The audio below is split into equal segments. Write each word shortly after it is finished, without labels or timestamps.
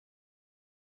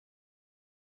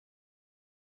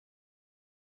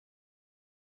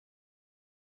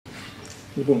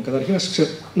Λοιπόν, καταρχήν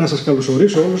να σας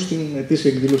καλωσορίσω όλους στην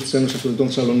ετήσια εκδήλωση της Ένωσης Αυτοδυτών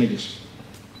Θεσσαλονίκης.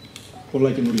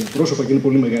 Πολλά καινούργια πρόσωπα και είναι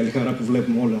πολύ μεγάλη χαρά που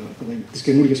βλέπουμε όλα τις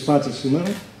καινούργιες φάτσες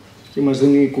σήμερα και μας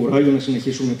δίνει κουράγιο να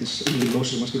συνεχίσουμε τις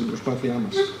εκδηλώσεις μας και την προσπάθειά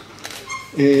μας.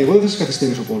 Εγώ δεν θα σας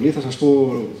καθυστερήσω πολύ,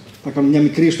 θα κάνω μια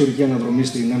μικρή ιστορική αναδρομή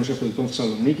στην Ένωση Αυτοδυτών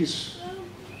Θεσσαλονίκης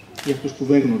για αυτούς που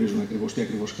δεν γνωρίζουν ακριβώς τι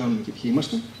ακριβώς κάνουμε και ποιοι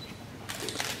είμαστε.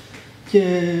 Και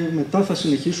μετά θα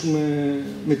συνεχίσουμε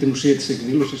με την ουσία της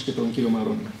εκδήλωσης και τον κύριο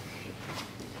Marroni.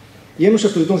 Η Ένωση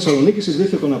Αυτοδυτών Θεσσαλονίκης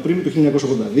ιδρύθηκε τον Απρίλιο του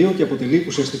 1982 και αποτελεί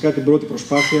ουσιαστικά την πρώτη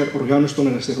προσπάθεια οργάνωσης των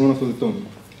ερασιτεχνών αυτοδυτών.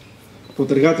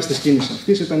 Προτεργάτες της κίνησης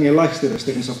αυτής ήταν οι ελάχιστοι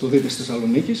ερασιτέχνες αυτοδύτες της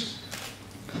Θεσσαλονίκης,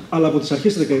 αλλά από τις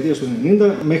αρχές της δεκαετίας του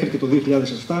 1990 μέχρι και το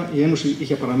 2007 η Ένωση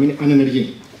είχε παραμείνει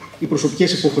ανενεργή. Οι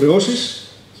προσωπικές υποχρεώσεις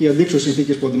και οι αντίξωες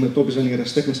συνθήκες που αντιμετώπιζαν οι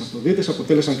ερασιτέχνες αυτοδύτες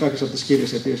αποτέλεσαν κάποιες από τις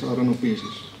κύριες αιτίες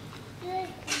οργανοποίησης.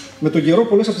 Με τον καιρό,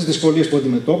 πολλές από τις δυσκολίες που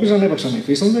αντιμετώπιζαν έπαψαν να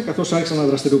υφίστανται, καθώς άρχισαν να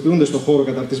δραστηριοποιούνται στον χώρο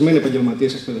καταρτισμένοι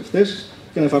επαγγελματίες εκπαιδευτές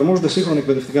και να εφαρμόζονται σύγχρονα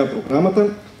εκπαιδευτικά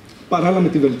προγράμματα, παράλληλα με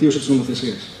τη βελτίωση της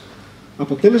νομοθεσίας.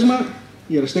 Αποτέλεσμα,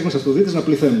 οι ερασιτέχνες αυτοδύτες να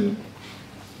πληθαίνουν.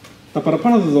 Τα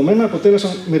παραπάνω δεδομένα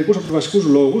αποτέλεσαν μερικούς από τους βασικούς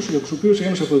λόγους για τους οποίους η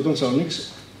Ένωση Αυτοδυτών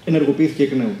Θεσσαλονίκης ενεργοποιήθηκε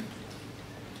εκ νέου.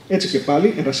 Έτσι και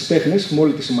πάλι, ερασιτέχνες, με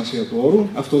όλη τη σημασία του όρου,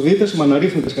 αυτοδύτες με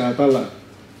αναρρύθμιτες κατά τα άλλα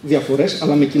διαφορές,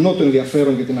 αλλά με κοινό το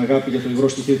ενδιαφέρον και την αγάπη για το υγρό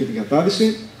στοιχείο και την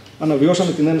κατάδυση,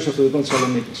 αναβιώσαμε την Ένωση Αυτοδυτών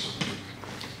Θεσσαλονίκης.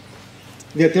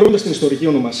 Διατηρώντας την ιστορική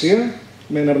ονομασία,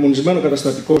 με εναρμονισμένο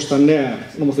καταστατικό στα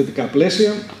νέα νομοθετικά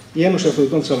πλαίσια, η Ένωση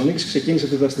Αυτοδυτών Θεσσαλονίκης ξεκίνησε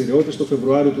τις δραστηριότητες το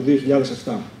Φεβρουάριο του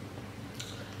 2007.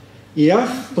 Η ΕΑΘ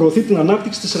προωθεί την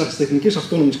ανάπτυξη της ερασιτεχνικής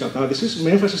αυτόνομης κατάδυσης με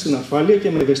έμφαση στην ασφάλεια και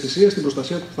με ευαισθησία στην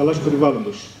προστασία του θαλάσσιου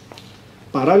περιβάλλοντος.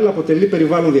 Παράλληλα, αποτελεί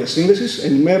περιβάλλον διασύνδεσης,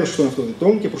 ενημέρωσης των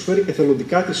αυτοδυτών και προσφέρει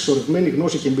εθελοντικά τη συσσωρευμένη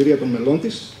γνώση και εμπειρία των μελών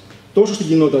της, τόσο στην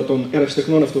κοινότητα των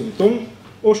ερασιτεχνών αυτοδυτών,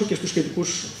 όσο και στους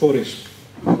σχετικούς φορείς.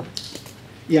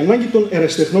 Η ανάγκη των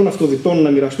ερασιτεχνών αυτοδυτών να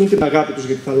μοιραστούν την αγάπη τους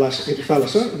για τη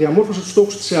θάλασσα διαμόρφωσε τους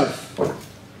στόχους της ΕΑΘ.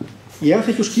 Η ΕΑΘ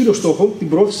έχει ως κύριο στόχο την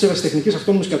προώθηση της ερασιτεχνικής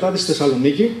αυτόνομης κατάδυσης στη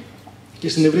Θεσσαλονίκη και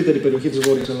στην ευρύτερη περιοχή της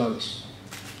Βόρειας Ελλάδας.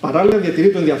 Παράλληλα,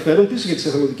 διατηρεί το ενδιαφέρον της για τις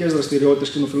εθελοντικές δραστηριότητες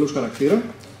κοινοφιλούς χαρακτήρα,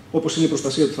 όπως είναι η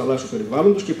προστασία του θαλάσσιου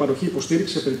περιβάλλοντος και η παροχή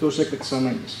υποστήριξης σε περιπτώσεις έκτακτης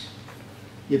ανάγκης.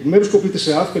 Οι επιμέρους σκοποί της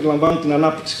ΕΑΘ περιλαμβάνουν την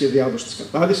ανάπτυξη και διάδοση της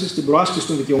κατάδυσης, την προάσκηση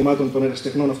των δικαιωμάτων των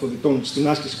ερασιτεχνών αυτοδυτών στην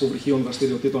άσκηση υποβρυχίων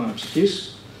δραστηριοτήτων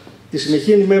αναψυχής, τη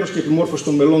συνεχή ενημέρωση και επιμόρφωση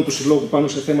των μελών του συλλόγου πάνω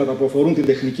σε θέματα που αφορούν την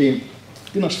τεχνική,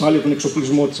 την ασφάλεια, τον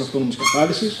εξοπλισμό της αυτόνομης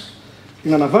κατάδυσης,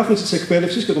 την αναβάθμιση της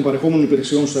εκπαίδευσης και των παρεχόμενων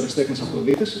υπηρεσιών στους ερασιτέχνες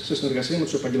αυτοδύτες σε συνεργασία με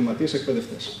τους επαγγελματίες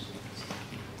εκπαιδευτές.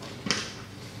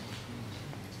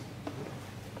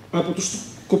 Από τους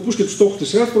σκοπούς και τους στόχους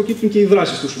της ΕΑΘ προκύπτουν και οι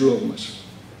δράσεις του συλλόγου μας.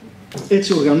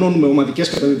 Έτσι, οργανώνουμε ομαδικές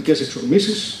καταδυτικές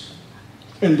εξορμήσεις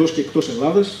εντός και εκτός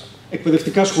Ελλάδας,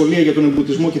 εκπαιδευτικά σχολεία για τον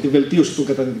εμπλουτισμό και τη βελτίωση των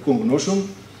καταδυτικών γνώσεων,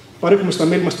 παρέχουμε στα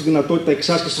μέλη μας τη δυνατότητα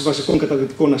εξάσκησης βασικών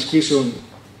καταδυτικών ασκήσεων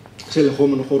σε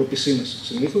ελεγχόμενο χώρο πισίνας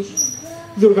συνήθως,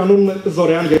 διοργανώνουμε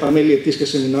δωρεάν για τα μέλη ετήσια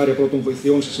σεμινάρια πρώτων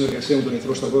βοηθειών σε συνεργασία με τον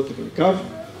Ερυθρό Σταυρό και τον ΙΚΑΒ,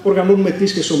 οργανώνουμε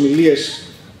ετήσιες ομιλίες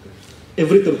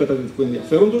ευρύτερου καταδυτικού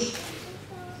ενδιαφέροντος.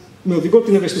 Με οδηγό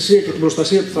την ευαισθησία και την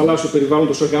προστασία του θαλάσσιου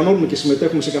περιβάλλοντος, οργανώνουμε και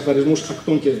συμμετέχουμε σε καθαρισμούς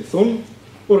ακτών και ερυθρών,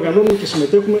 οργανώνουμε και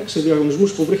συμμετέχουμε σε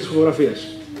διαγωνισμούς υποβρύχης φωτογραφίας.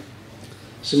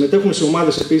 Συμμετέχουμε σε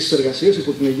ομάδες επίσης εργασίας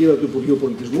υπό την αιγίδα του Υπουργείου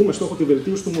Πολιτισμού με στόχο τη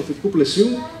βελτίωση του νομοθετικού πλαισίου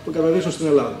των καταδύσεων στην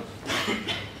Ελλάδα.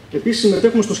 Επίσης,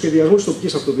 συμμετέχουμε στο σχεδιασμό της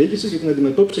τοπικής αυτοδιοίκησης για την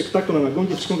αντιμετώπιση εκτάκτων αναγκών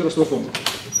και φυσικών καταστροφών.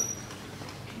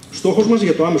 Στόχος μας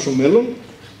για το άμεσο μέλλον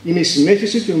είναι η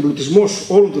συνέχιση και ο εμπλουτισμός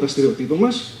όλων των δραστηριοτήτων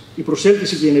μας, η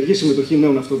προσέλκυση και η ενεργή συμμετοχή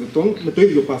νέων αυτοδυτών με το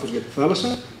ίδιο πάθος για τη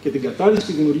θάλασσα και την κατάδυση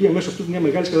και τη δημιουργία μέσω αυτού μια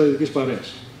μεγάλη καταδυτικής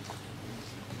παρέας.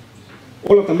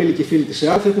 Όλα τα μέλη και οι φίλοι της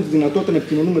ΕΑΘ έχουν τη δυνατότητα να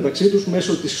επικοινωνούν μεταξύ τους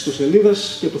μέσω της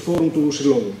ιστοσελίδας και του φόρουμ του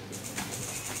Συλλόγου.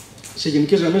 Σε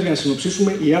γενικές γραμμές, για να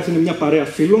συνοψίσουμε, η ΕΑΘ είναι μια παρέα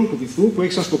φίλων του βυθού που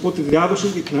έχει σαν σκοπό τη διάδοση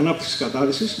και την ανάπτυξη της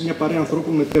κατάδυσης, μια παρέα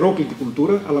ανθρώπων με τερόκλητη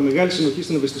κουλτούρα, αλλά μεγάλη συνοχή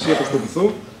στην ευαισθησία προς το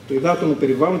βυθό, το υδάτινο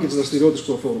περιβάλλον και τις δραστηριότητες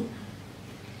που αφορούν.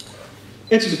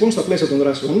 Έτσι λοιπόν, στα πλαίσια των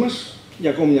δράσεών μας, για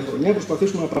ακόμη μια χρονιά,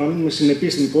 προσπαθήσουμε να παραμείνουμε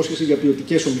συνεπείς στην υπόσχεση για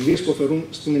ποιοτικές ομιλίες που αφαιρούν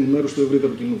στην ενημέρωση του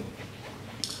ευρύτερου κοινού.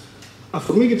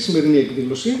 Αφορμή για τη σημερινή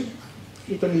εκδήλωση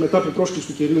ήταν η μετά από πρόσκληση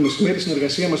του κυρίου Μεσημέρη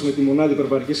συνεργασία μας με τη Μονάδα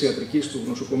Υπερβαρικής Ιατρικής του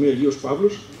Νοσοκομείου Αγίος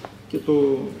Παύλος και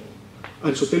το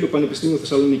Αριστοτέλειο Πανεπιστήμιο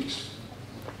Θεσσαλονίκης.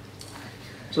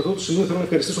 Σε αυτό το σημείο θέλω να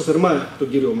ευχαριστήσω θερμά τον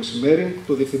κύριο Μεσημέρη,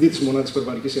 τον Διευθυντή της Μονάδας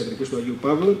Υπερβαρικής Ιατρικής του Αγίου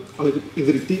Παύλου, αλλά και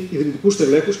ιδρυτικούς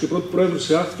τελέχους και πρώτου Πρόεδρου της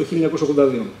ΕΑΘ το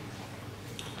 1982.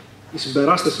 Η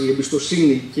συμπεράσταση, η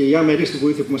εμπιστοσύνη και η άμερη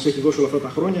βοήθεια που μας έχει δώσει όλα αυτά τα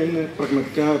χρόνια είναι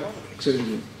πραγματικά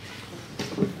εξαιρετική.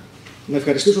 Να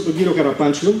ευχαριστήσω τον κύριο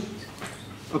Καραπάντσιο,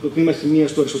 από το τμήμα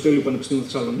Χημείας του Αριστοτέλειου Πανεπιστημίου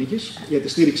Θεσσαλονίκης για τη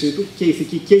στήριξή του και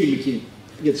ηθική και υλική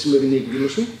για τη σημερινή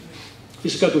εκδήλωση.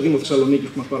 Φυσικά το Δήμο Θεσσαλονίκης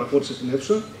που μας παραχώρησε την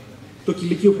αίθουσα. Το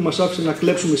Κηλικείο που μας άφησε να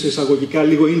κλέψουμε σε εισαγωγικά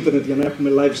λίγο ίντερνετ για να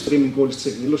έχουμε live streaming όλης της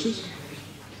εκδήλωσης.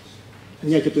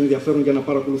 Μια και το ενδιαφέρον για να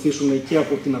παρακολουθήσουν και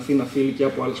από την Αθήνα φίλοι και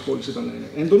από άλλες πόλεις ήταν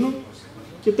έντονο.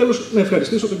 Και τέλος, να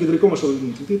ευχαριστήσω τον κεντρικό μας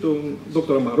οργανωτή, τον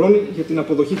δόκτωρα Marroni, για την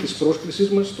αποδοχή της πρόσκλησης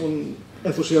μας, τον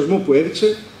ενθουσιασμό που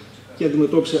έδειξε και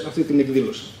αντιμετώπισε αυτή την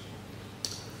εκδήλωση.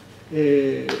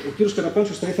 Ο κύριος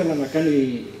Καραπάνσιος θα ήθελα να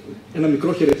κάνει ένα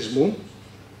μικρό χαιρετισμό.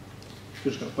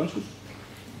 Κύριος Καραπάνσιος.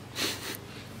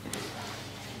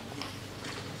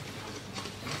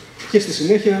 Και στη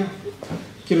συνέχεια,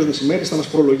 ο κύριος Μεσημέρης θα μας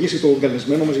προλογίσει τον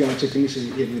καλεσμένο μας για να ξεκινήσει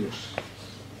η εκδήλωση.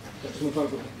 Ευχαριστούμε πάρα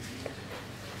πολύ.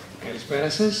 Καλησπέρα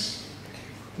σας.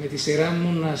 Με τη σειρά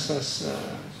μου να σας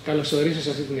καλωσορίσω σε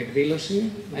αυτή την εκδήλωση,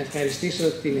 να ευχαριστήσω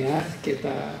την ΕΑΘ και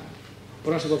τα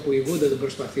πρόσωπα που ηγούνται των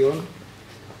προσπαθειών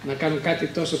να κάνουν κάτι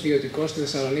τόσο ποιοτικό στη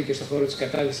Θεσσαλονίκη και στον χώρο της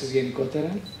κατάρτισης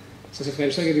γενικότερα. Σας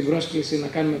ευχαριστώ για την πρόσκληση να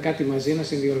κάνουμε κάτι μαζί, να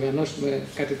συνδιοργανώσουμε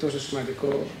κάτι τόσο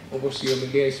σημαντικό όπως η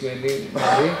ομιλία η σημερινή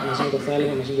μαζί με τον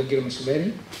Θάλαμο, μαζί με τον κύριο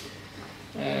Μεσημέρη.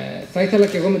 Θα ήθελα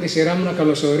και εγώ με τη σειρά μου να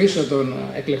καλωσορίσω τον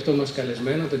εκλεκτό μας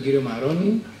καλεσμένο, τον κύριο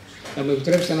Marroni. Θα μου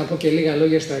επιτρέψετε να πω και λίγα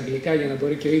λόγια στα αγγλικά για να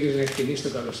μπορεί και ο ίδιος να εκτιμήσει το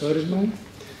καλωσόρισμα.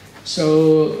 So,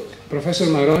 Professor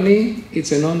Marroni,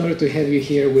 it's an honor to have you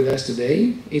here with us today.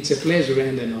 It's a pleasure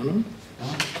and an honor.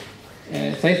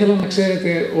 Θα ήθελα να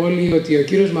ξέρετε όλοι ότι ο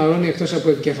κύριος Marroni, εκτός από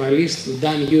επικεφαλής του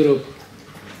Dan Europe,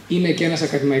 είναι και ένας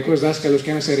ακαδημαϊκός δάσκαλος και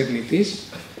ένας ερευνητής.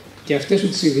 Και αυτές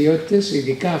τις ιδιότητες,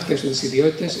 ειδικά αυτές τις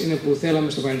ιδιότητες, είναι που θέλαμε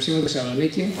στο Πανεπιστήμιο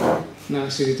Θεσσαλονίκη να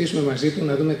συζητήσουμε μαζί του,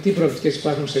 να δούμε τι προοπτικές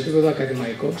υπάρχουν σε επίπεδο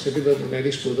ακαδημαϊκό, σε επίπεδο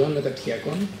δηλαδή σπουδών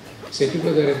μεταπτυχιακών, σε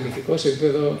επίπεδο ερευνητικό, σε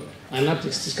επίπεδο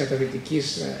ανάπτυξης της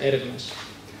καταδυτικής έρευνας.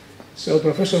 So,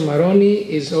 Professor Marroni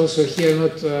is also here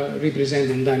not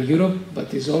representing Dan Europe, but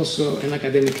is also an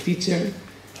academic teacher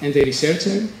and a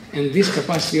researcher. And this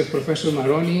capacity of Professor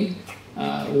Marroni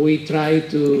we try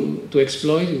to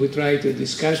exploit, we try to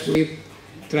discuss with,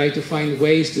 try to find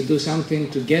ways to do something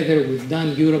together with Dan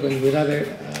Europe and with other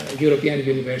European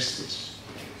universities.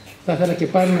 Θα ήθελα και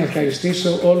πάλι να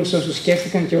ευχαριστήσω όλους όσους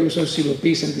σκέφτηκαν και όλους όσους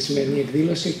υλοποίησαν τη σημερινή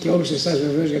εκδήλωση και όλους εσάς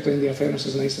βεβαίως για το ενδιαφέρον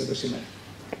σας να είστε εδώ σήμερα.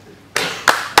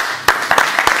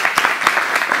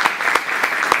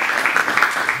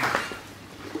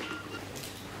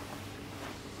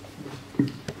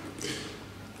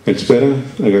 Καλησπέρα,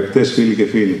 αγαπητές φίλοι και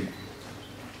φίλοι.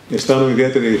 Αισθάνομαι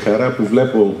ιδιαίτερη χαρά που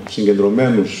βλέπω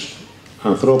συγκεντρωμένους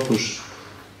ανθρώπους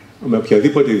με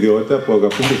οποιαδήποτε ιδιότητα που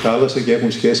αγαπούν τη θάλασσα και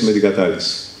έχουν σχέση με την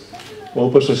κατάρτιση.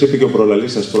 Όπως σας είπε και ο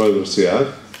προλαλής σας πρόεδρος της ΕΑΔ,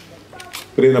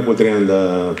 πριν από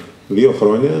 32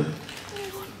 χρόνια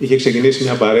είχε ξεκινήσει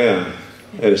μια παρέα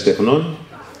αεραστεχνών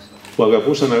που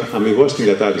αγαπούσαν αμιγώς την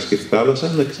κατάρτιση και τη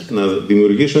θάλασσα να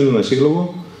δημιουργήσουν ένα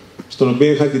σύλλογο στον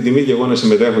οποίο είχα την τιμή και εγώ να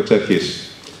συμμετέχω εξ αρχής.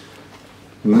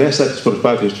 Μέσα στις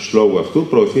προσπάθειες του συλλόγου αυτού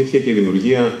προωθήθηκε και η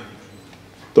δημιουργία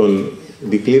των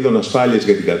δικλείδων ασφάλειας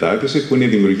για την κατάρτιση, που είναι η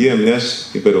δημιουργία μιας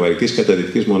υπεροβαρικής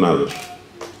καταδυτικής μονάδος.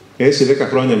 Έτσι, 10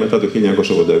 χρόνια μετά το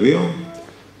 1982,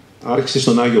 άρχισε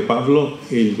στον Άγιο Παύλο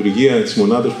η λειτουργία της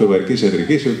μονάδος υπεροβαρικής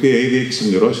ιατρικής, η οποία ήδη έχει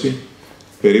συμπληρώσει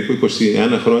περίπου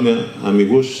 21 χρόνια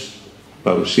αμιγούς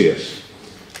παρουσίας.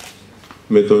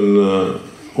 Με τον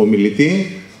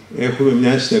ομιλητή έχουμε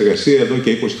μια συνεργασία εδώ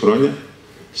και 20 χρόνια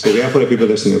σε διάφορα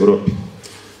επίπεδα στην Ευρώπη.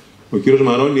 Ο κύριος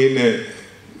Marroni είναι,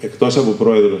 εκτός από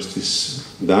πρόεδρος της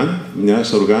DAN,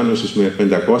 μιας οργάνωσης με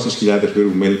 500.000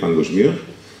 περίπου μέλη παγκοσμίως,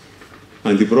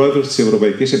 αντιπρόεδρος της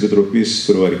Ευρωπαϊκής Επιτροπής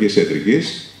Υπεροβαρικής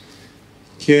Ιατρικής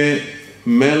και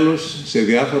μέλος σε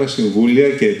διάφορα συμβούλια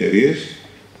και εταιρείες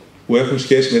που έχουν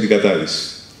σχέση με την κατάρτιση.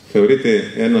 Θεωρείται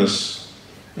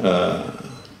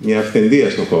μια αυθεντία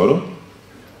στον χώρο.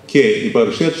 Και η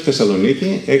παρουσία του στη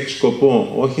Θεσσαλονίκη έχει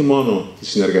σκοπό όχι μόνο τη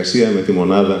συνεργασία με τη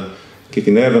μονάδα και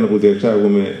την έρευνα που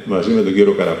διεξάγουμε μαζί με τον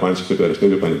κύριο Καραπάνση και το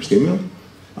Αριστοτέλειο Πανεπιστήμιο,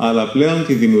 αλλά πλέον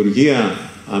τη δημιουργία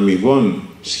αμοιβών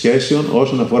σχέσεων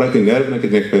όσον αφορά την έρευνα και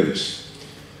την εκπαίδευση.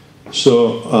 So,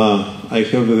 I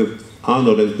have the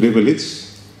honor and privilege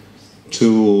to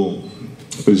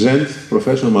present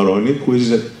Professor Marroni, who is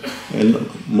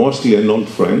mostly an old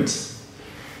friend,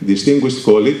 distinguished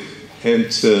colleague, and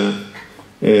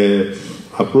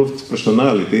approved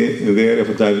personality in the area of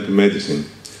dietary medicine.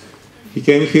 He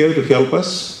came here to help us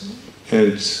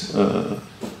and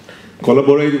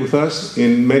collaborate with us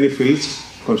in many fields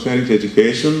concerning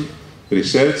education,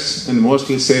 research, and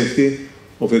mostly safety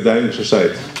of the diving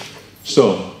society. So,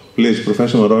 please,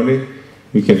 Professor Marroni,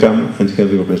 you can come and have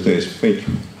your presentation. Thank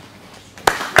you.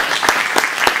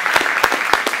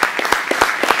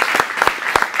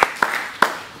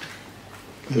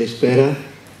 Kalispera,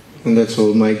 and that's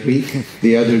all my Greek.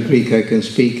 The other Greek I can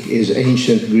speak is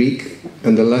ancient Greek,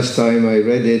 and the last time I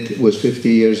read it was 50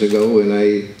 years ago when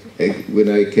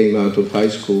I came out of high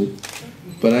school.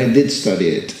 But I did study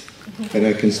it, and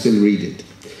I can still read it.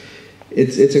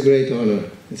 It's a great honor.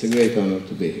 It's a great honor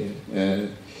to be here.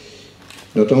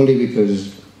 Not only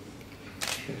because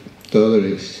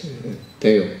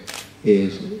Theo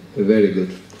is a very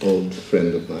good old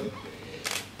friend of mine,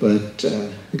 but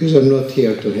because I'm not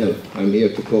here to help, I'm here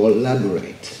to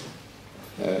collaborate.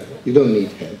 You don't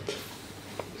need help.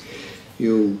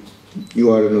 You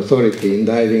are an authority in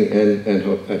diving and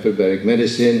hyperbaric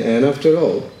medicine, and after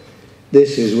all,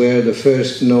 this is where the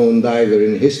first known diver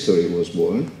in history was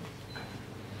born.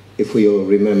 If we all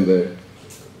remember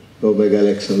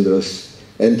Alessandro's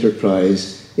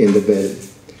enterprise in the belly.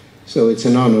 So it's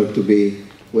an honor to be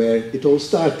where it all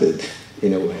started,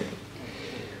 in a way.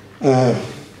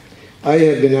 I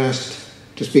have been asked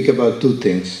to speak about two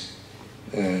things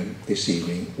this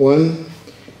evening. One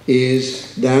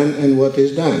is Dan and what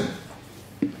is Dan.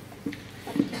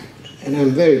 And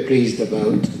I'm very pleased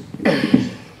about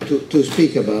to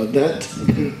speak about that.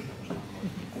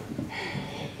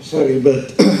 Sorry,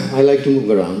 but I like to move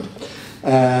around.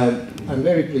 I'm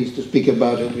very pleased to speak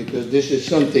about it because this is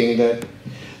something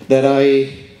that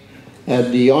I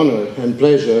had the honor and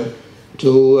pleasure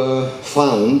to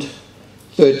found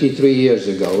 33 years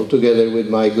ago, together with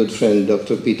my good friend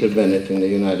Dr. Peter Bennett in the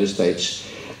United States.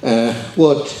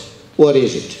 What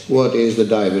is it? What is the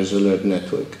Divers Alert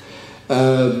Network?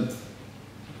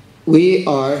 We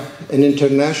are an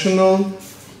international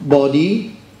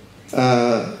body,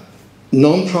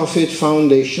 non-profit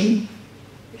foundation,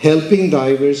 helping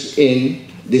divers in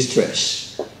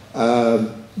distress.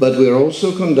 But we're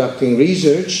also conducting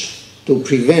research to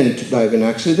prevent diving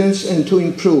accidents and to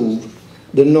improve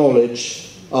the knowledge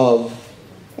of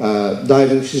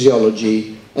diving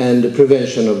physiology and the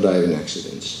prevention of diving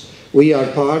accidents. We are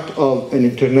part of an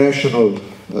international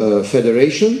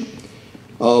federation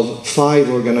of 5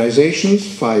 organizations,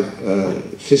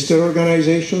 5 sister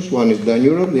organizations. One is Dan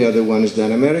Europe, the other one is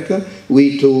Dan America.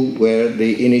 We two were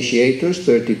the initiators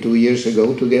 32 years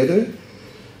ago together.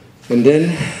 And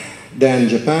then Dan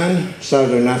Japan,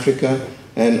 Southern Africa,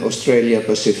 and Australia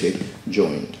Pacific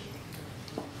joined.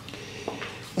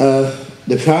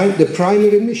 The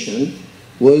primary mission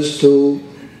was to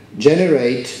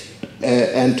generate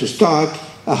and to start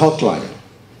a hotline.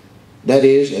 That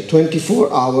is a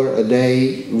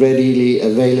 24-hour-a-day, readily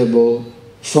available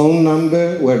phone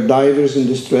number where divers in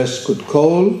distress could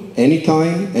call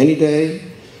anytime, any day,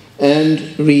 and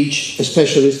reach a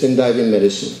specialist in diving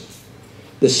medicine.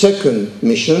 The second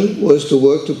mission was to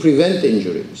work to prevent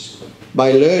injuries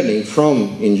by learning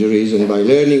from injuries and by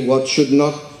learning what should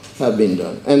not have been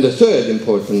done. And the third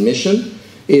important mission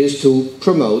is to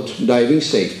promote diving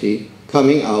safety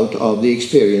coming out of the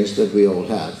experience that we all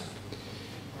have.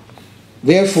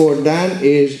 Therefore, Dan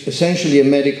is essentially a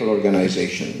medical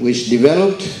organization, which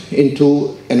developed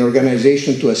into an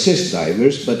organization to assist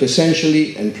divers, but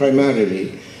essentially and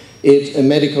primarily, it's a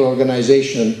medical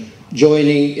organization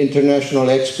joining international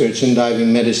experts in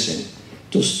diving medicine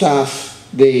to staff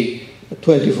the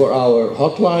 24-hour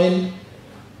hotline,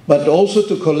 but also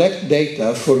to collect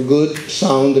data for good,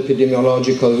 sound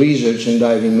epidemiological research in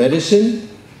diving medicine,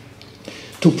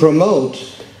 to promote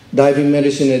diving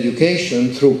medicine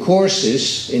education through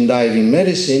courses in diving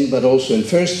medicine, but also in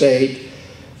first aid,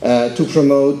 to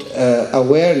promote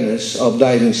awareness of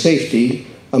diving safety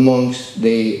amongst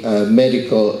the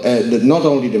medical, not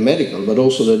only the medical, but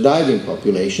also the diving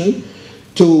population,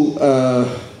 to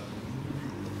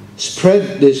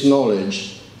spread this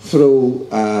knowledge through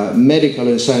medical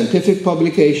and scientific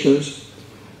publications,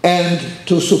 and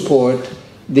to support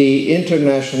the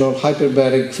International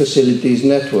Hyperbaric Facilities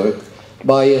Network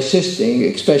by assisting,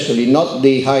 especially not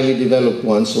the highly developed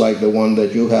ones like the one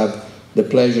that you have the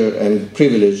pleasure and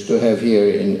privilege to have here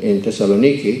in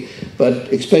Thessaloniki,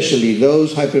 but especially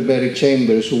those hyperbaric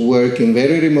chambers who work in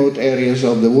very remote areas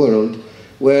of the world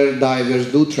where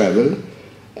divers do travel.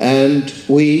 And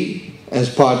we, as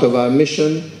part of our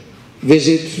mission,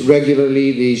 visit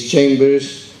regularly these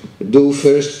chambers, do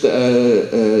first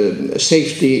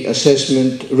safety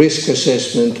assessment, risk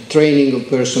assessment, training of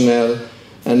personnel,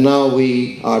 and now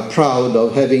we are proud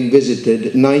of having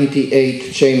visited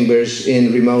 98 chambers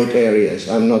in remote areas.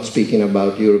 I'm not speaking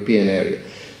about European area.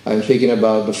 I'm speaking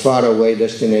about the faraway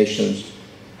destinations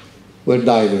where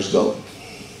divers go.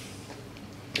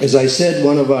 As I said,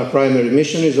 one of our primary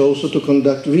missions is also to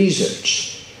conduct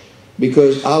research,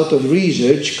 because out of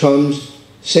research comes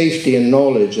safety and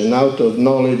knowledge, and out of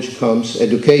knowledge comes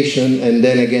education, and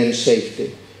then again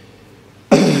safety.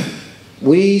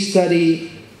 We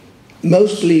study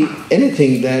mostly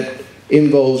anything that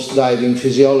involves diving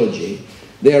physiology.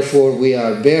 Therefore, we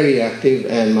are very active,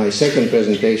 and my second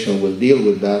presentation will deal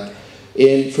with that,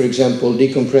 in, for example,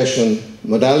 decompression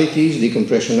modalities,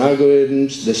 decompression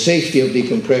algorithms, the safety of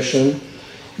decompression,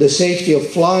 the safety of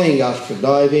flying after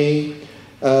diving.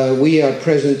 We are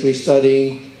presently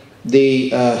studying the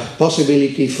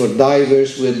possibility for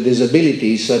divers with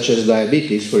disabilities, such as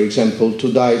diabetes, for example,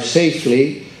 to dive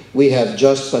safely. We have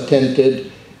just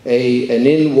patented an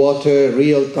in-water,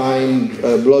 real-time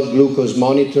blood glucose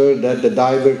monitor that the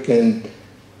diver can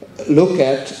look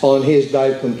at on his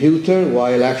dive computer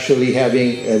while actually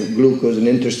having an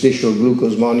interstitial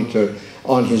glucose monitor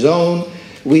on his own.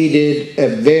 We did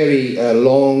a very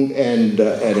long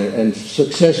and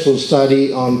successful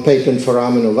study on patent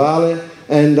foramen ovale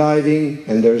and diving,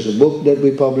 and there's a book that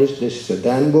we published. This is a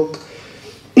Dan book,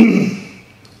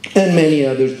 and many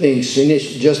other things.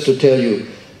 Just to tell you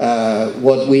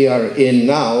what we are in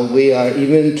now, we are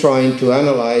even trying to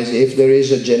analyze if there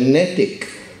is a genetic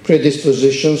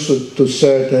predisposition to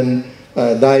certain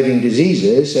diving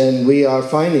diseases, and we are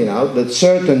finding out that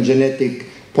certain genetic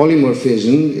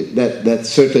polymorphism, that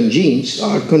certain genes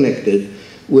are connected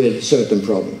with certain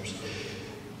problems.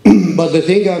 But the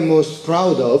thing I'm most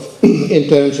proud of in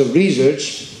terms of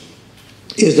research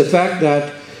is the fact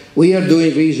that we are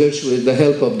doing research with the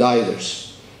help of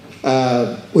divers.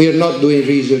 We are not doing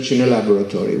research in a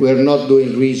laboratory. We are not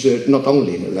doing research not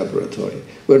only in a laboratory.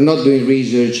 We're not doing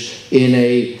research in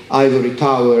an ivory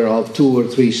tower of 2 or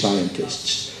 3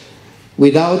 scientists.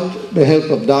 Without the help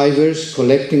of divers,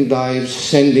 collecting dives,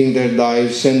 sending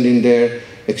their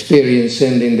experience,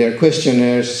 sending their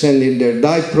questionnaires, sending their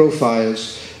dive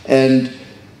profiles, and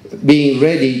being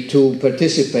ready to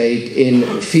participate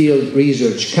in field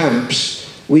research camps,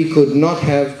 we could not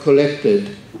have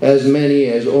collected as many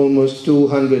as almost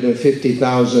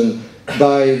 250,000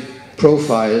 dive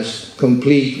profiles,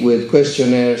 complete with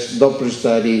questionnaires, Doppler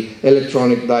study,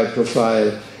 electronic dive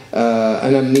profile,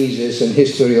 anamnesis and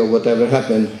history of whatever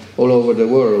happened all over the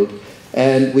world.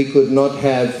 And we could not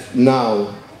have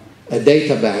now a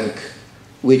data bank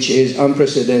which is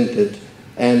unprecedented,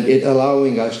 and it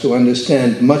allowing us to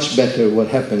understand much better what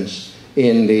happens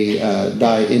in the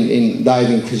in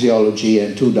diving physiology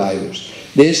and to divers.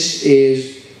 This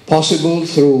is possible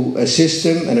through a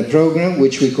system and a program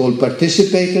which we call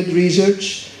participated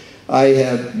research. I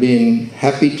have been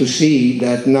happy to see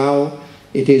that now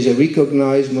it is a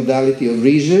recognized modality of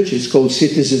research. It's called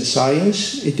citizen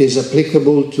science. It is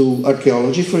applicable to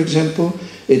archaeology, for example.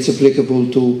 It's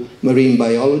applicable to marine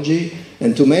biology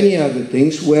and to many other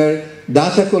things where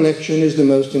data collection is the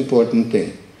most important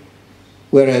thing.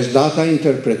 Whereas data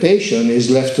interpretation is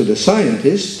left to the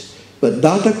scientist, but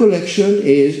data collection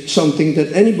is something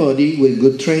that anybody with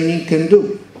good training can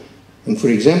do. And for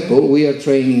example, we are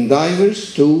training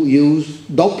divers to use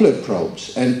Doppler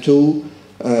probes and to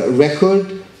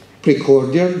record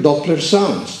precordial Doppler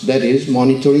sounds, that is,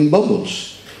 monitoring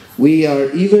bubbles. We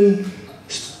are even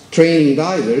training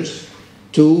divers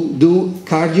to do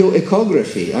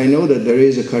cardioechography. I know that there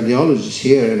is a cardiologist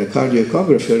here and a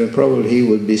cardioechographer, and probably he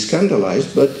would be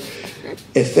scandalized, but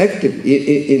effective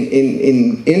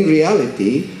in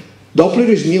reality, Doppler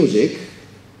is music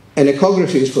and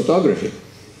echography is photography.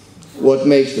 What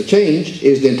makes the change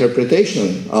is the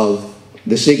interpretation of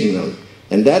the signal,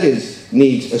 and that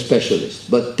needs a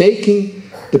specialist. But taking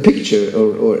the picture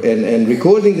and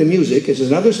recording the music is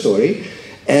another story,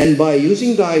 and by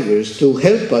using divers to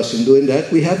help us in doing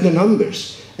that, we have the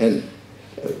numbers. And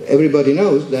everybody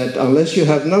knows that unless you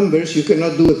have numbers, you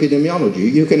cannot do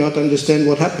epidemiology. You cannot understand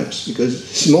what happens, because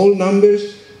small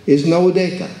numbers is no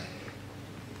data,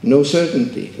 no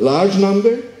certainty. Large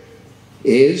number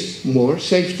is more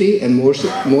safety and more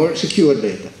secure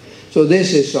data. So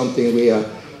this is something we are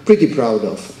pretty proud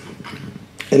of.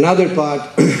 Another part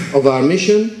of our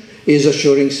mission is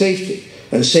assuring safety,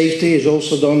 and safety is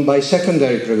also done by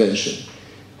secondary prevention.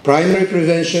 Primary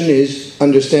prevention is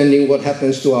understanding what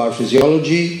happens to our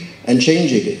physiology and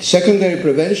changing it. Secondary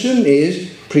prevention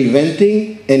is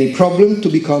preventing any problem to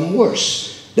become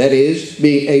worse. That is,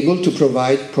 being able to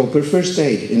provide proper first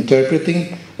aid,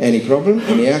 interpreting any problem,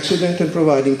 any accident, and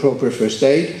providing proper first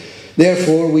aid.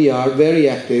 Therefore, we are very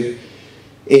active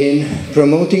in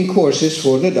promoting courses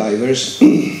for the divers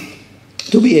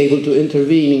to be able to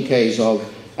intervene in case of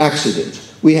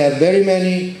accidents. We have very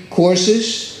many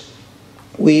courses.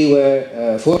 We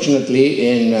were fortunately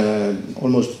in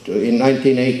almost in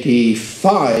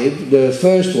 1985 the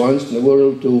first ones in the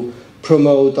world to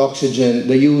promote oxygen,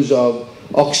 the use of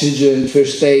oxygen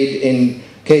first aid in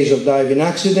case of diving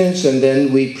accidents, and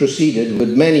then we proceeded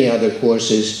with many other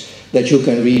courses that you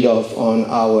can read of on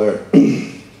our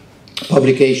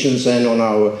publications and on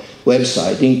our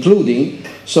website, including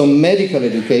some medical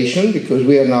education, because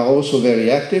we are now also very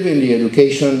active in the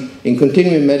education, in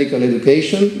continuing medical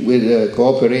education, with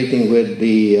cooperating with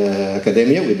the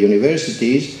academia, with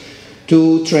universities,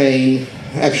 to train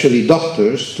actually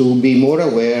doctors to be more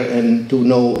aware and to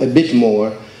know a bit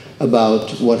more about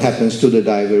what happens to the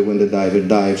diver when the diver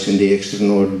dives in the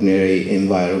extraordinary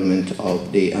environment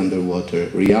of the underwater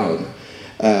realm.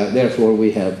 Therefore,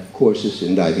 we have courses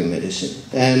in diving medicine.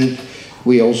 And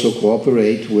we also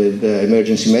cooperate with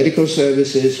emergency medical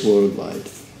services worldwide.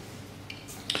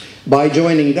 By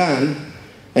joining DAN,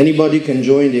 anybody can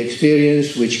join the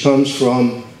experience, which comes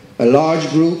from a large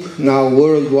group. Now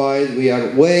worldwide, we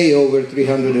are way over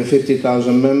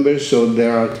 350,000 members, so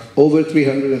there are over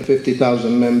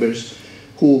 350,000 members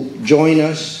who join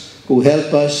us, who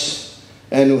help us,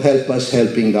 and who help us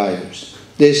helping divers.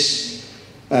 This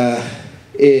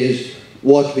is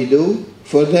what we do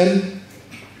for them.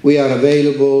 We are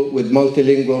available with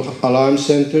multilingual alarm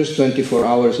centers 24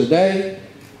 hours a day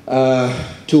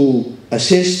to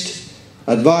assist,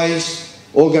 advise,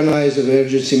 organize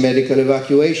emergency medical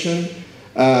evacuation,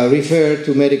 refer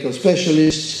to medical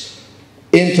specialists,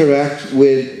 interact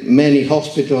with many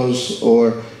hospitals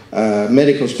or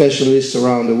medical specialists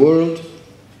around the world.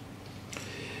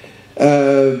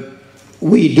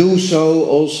 We do so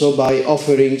also by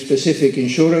offering specific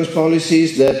insurance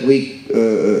policies that we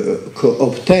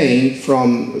obtain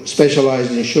from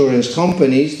specialized insurance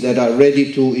companies that are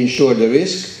ready to insure the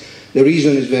risk. The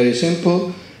reason is very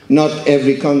simple. Not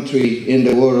every country in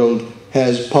the world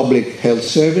has public health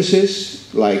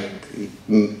services, like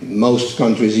most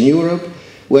countries in Europe.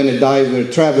 When a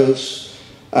diver travels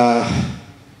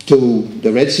to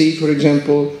the Red Sea, for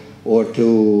example, or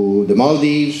to the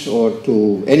Maldives, or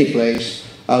to any place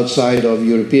outside of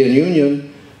European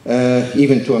Union,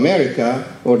 even to America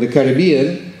or the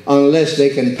Caribbean, unless they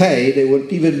can pay, they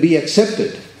won't even be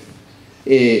accepted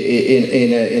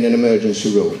in an emergency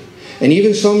room. And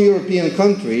even some European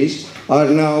countries are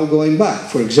now going back.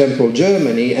 For example,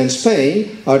 Germany and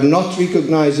Spain are not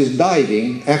recognized as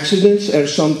diving accidents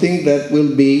as something that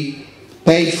will be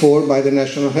paid for by the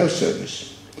National Health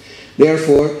Service.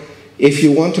 Therefore, if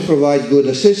you want to provide good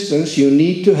assistance, you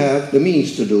need to have the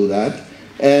means to do that.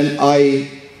 And I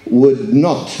would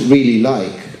not really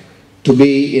like to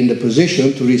be in the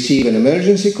position to receive an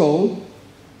emergency call,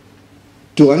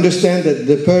 to understand that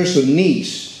the person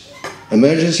needs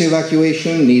emergency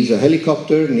evacuation, needs a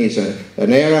helicopter, needs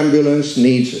an air ambulance,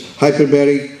 needs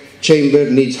hyperbaric chamber,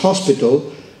 needs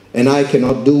hospital, and I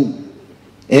cannot do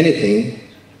anything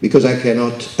because I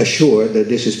cannot assure that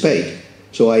this is paid.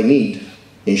 So I need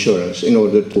insurance in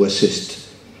order to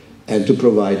assist and to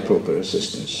provide proper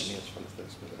assistance.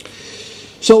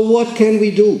 So what can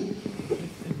we do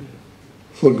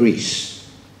for Greece?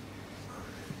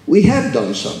 We have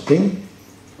done something.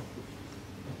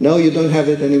 No, you don't have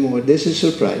it anymore. This is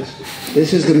a surprise.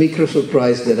 This is the micro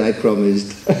surprise that I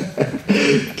promised.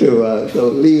 So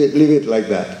leave it like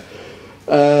that.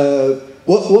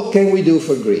 What can we do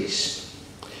for Greece?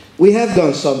 We have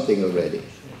done something already.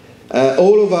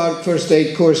 All of our first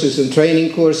aid courses and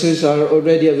training courses are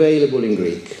already available in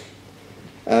Greek.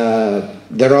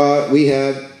 We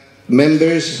have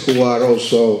members who are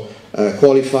also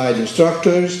qualified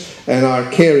instructors and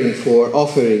are caring for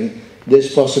offering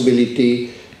this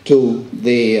possibility to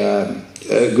the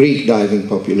Greek diving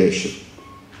population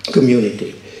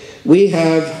community. We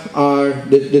have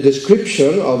the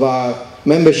description of our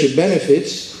membership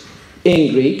benefits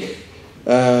in Greek,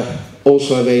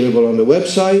 also available on the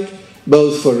website,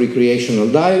 both for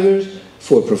recreational divers,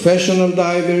 for professional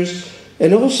divers,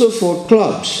 and also for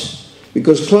clubs,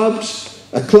 because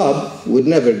a club would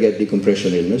never get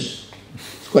decompression illness.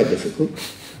 It's quite difficult,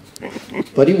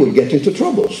 but it would get into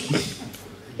troubles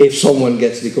if someone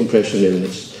gets decompression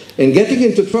illness. And getting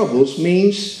into troubles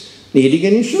means needing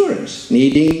an insurance,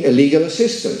 needing a legal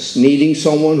assistance, needing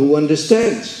someone who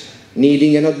understands,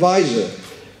 needing an advisor,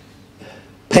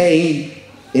 paying,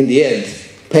 in the end,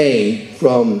 paying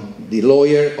from the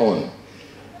lawyer on.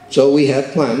 So we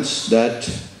have plans that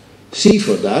see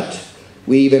for that.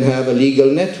 We even have a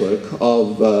legal network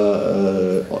of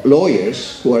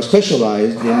lawyers who are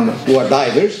specialized who are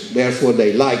divers, therefore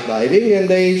they like diving, and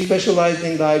they specialize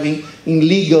in diving, in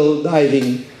legal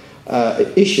diving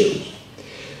issues.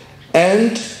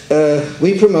 And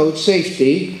we promote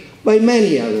safety by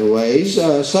many other ways,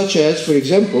 such as, for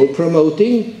example,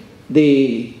 promoting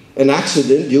an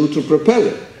accident due to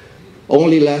propeller.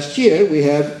 Only last year we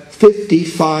have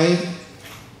 55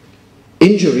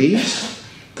 injuries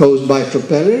caused by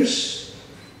propellers,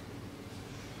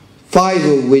 5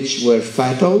 of which were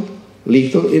fatal,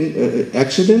 lethal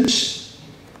accidents,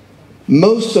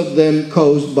 most of them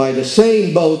caused by the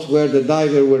same boat where the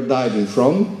divers were diving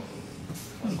from.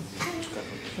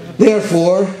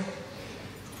 Therefore,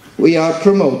 we are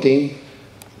promoting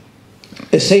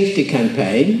a safety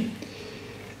campaign.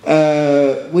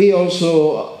 We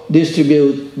also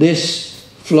distribute this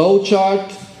flow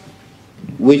chart,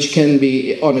 which can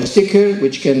be on a sticker,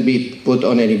 which can be put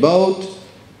on any boat,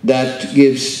 that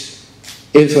gives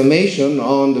information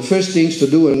on the first things to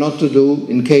do and not to do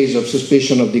in case of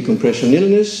suspicion of decompression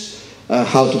illness,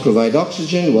 how to provide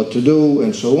oxygen, what to do,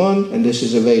 and so on. And this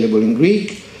is available in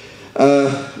Greek.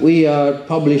 We are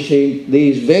publishing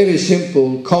these very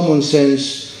simple, common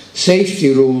sense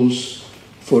safety rules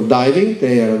for diving.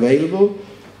 They are available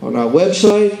on our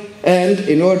website. And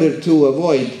in order to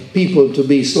avoid people to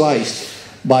be sliced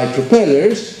by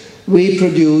propellers, we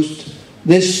produced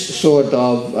this sort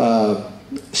of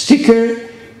sticker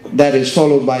that is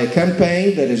followed by a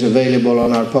campaign that is available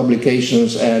on our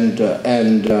publications and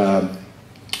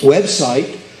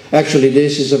website. Actually,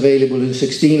 this is available in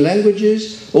 16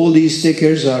 languages. All these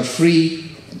stickers are free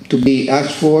to be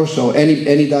asked for, so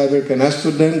any diver can ask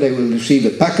for them. They will receive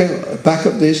a pack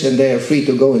of this, and they are free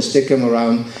to go and stick them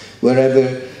around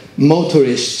wherever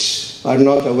motorists are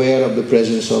not aware of the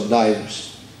presence of divers.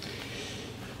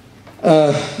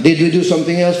 Did we do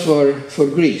something else for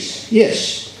Greece?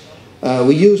 Yes.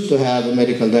 We used to have a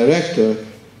medical director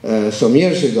some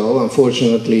years ago.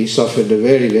 Unfortunately, suffered a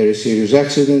very, very serious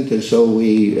accident, and so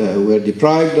we were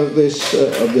deprived of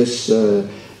this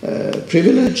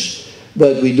privilege.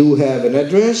 But we do have an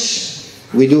address.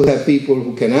 We do have people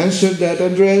who can answer that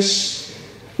address.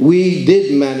 We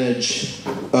did manage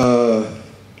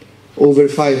over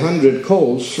 500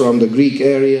 calls from the Greek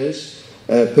areas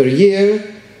per year.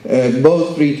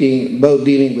 Both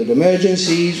dealing with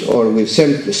emergencies or with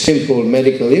simple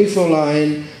medical info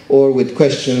line or with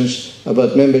questions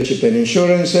about membership and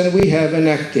insurance. And we have an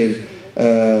active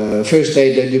first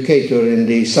aid educator in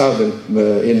the southern,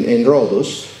 in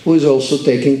Rhodos, who is also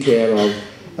taking care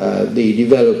of the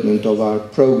development of our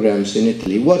programs in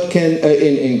Italy.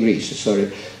 In Greece,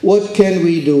 sorry. What can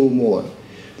we do more?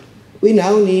 We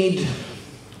now need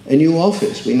a new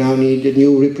office. We now need a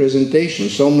new representation,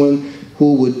 someone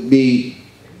who would be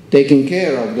taking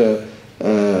care of the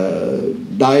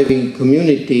diving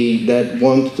community that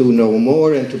want to know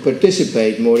more and to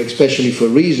participate more, especially for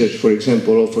research, for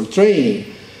example, or for training.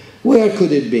 Where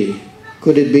could it be?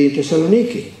 Could it be in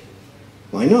Thessaloniki?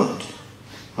 Why not?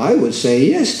 I would say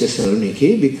yes,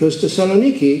 Thessaloniki, because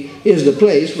Thessaloniki is the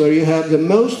place where you have the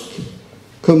most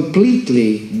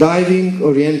completely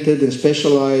diving-oriented and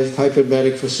specialized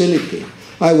hyperbaric facility.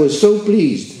 I was so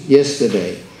pleased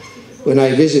yesterday when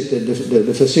I visited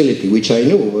the facility, which I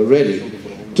knew already,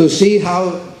 to see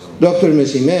how Dr.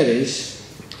 Mesimeris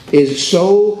is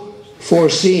so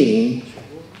foreseeing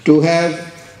to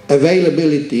have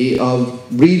availability of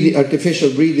artificial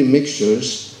breathing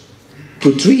mixtures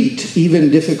to treat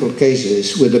even difficult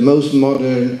cases with the most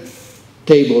modern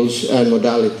tables and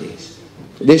modalities.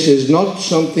 This is not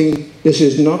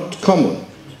common.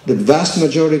 The vast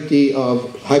majority of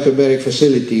hyperbaric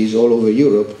facilities all over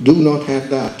Europe do not have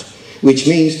that, which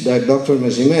means that Dr.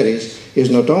 Mesimeris is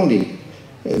not only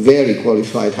a very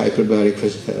qualified hyperbaric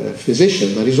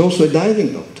physician, but is also a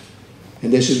diving doctor.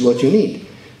 And this is what you need.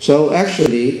 So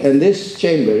actually, and this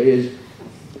chamber is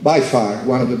by far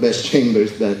one of the best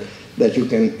chambers that you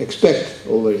can expect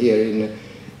over here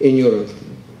in Europe.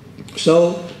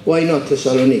 So why not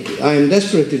Thessaloniki? I am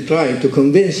desperately trying to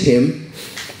convince him,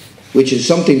 which is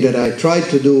something that I tried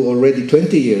to do already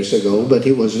 20 years ago, but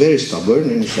he was very stubborn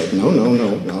and he said, no, no,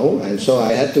 no, no. And so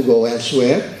I had to go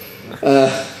elsewhere.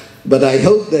 But I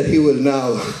hope that he will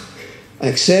now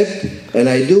accept, and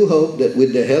I do hope that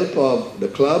with the help of the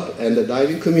club and the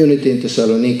diving community in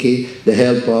Thessaloniki, the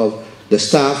help of the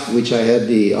staff, which I had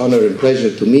the honor and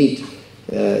pleasure to meet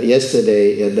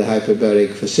yesterday at the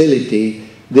hyperbaric facility,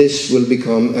 this will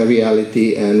become a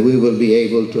reality, and we will be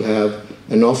able to have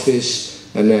an office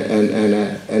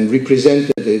and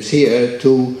representatives here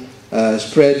to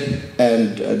spread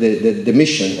the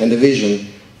mission and the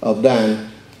vision of Dan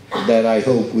that I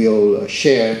hope we all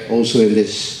share also in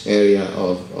this area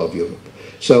of Europe.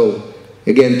 So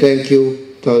again, thank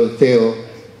you, Theo,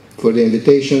 for the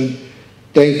invitation.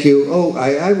 Thank you. Oh,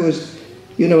 I was,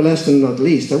 last and not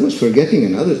least, I was forgetting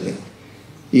another thing.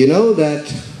 You know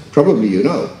that, probably you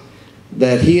know,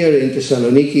 that here in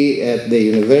Thessaloniki at the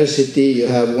university you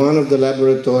have one of the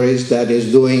laboratories that is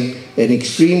doing an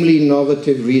extremely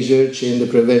innovative research in the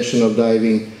prevention of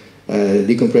diving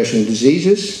decompression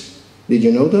diseases. Did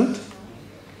you know that?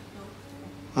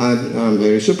 I'm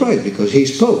very surprised because he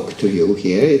spoke to you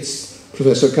here. It's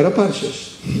Professor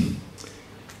Karapansos.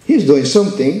 He's doing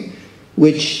something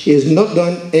which is not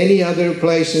done any other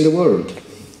place in the world.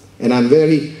 And I'm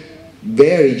very,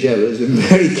 very jealous and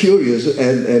very curious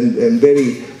and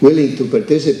very willing to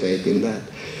participate in that.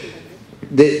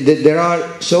 There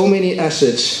are so many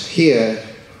assets here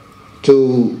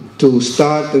to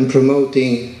start and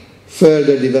promoting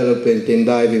further development in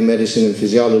diving medicine and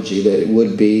physiology that it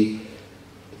would be.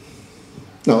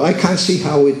 No, I can't see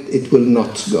how it will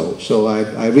not go. So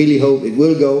I really hope it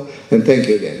will go, and thank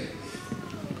you again.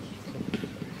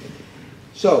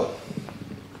 So,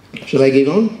 shall I give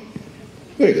on?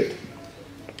 Very good.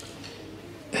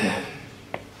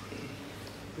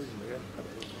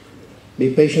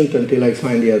 Be patient until I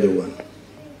find the other one.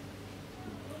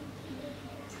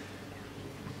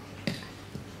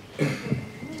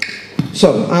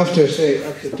 So, after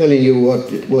telling you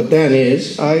what Dan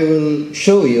is, I will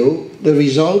show you the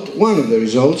result, one of the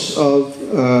results of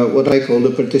what I call the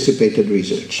participated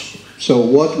research. So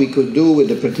what we could do with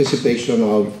the participation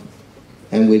of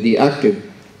and with the active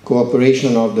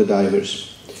cooperation of the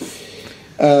divers.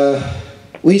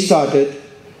 We started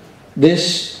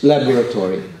this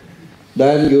laboratory,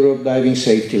 Dive Europe Diving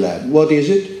Safety Lab. What is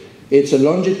it? It's a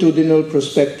longitudinal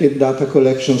prospective data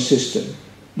collection system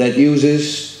that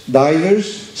uses divers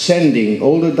sending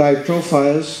all the dive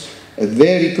profiles, a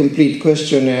very complete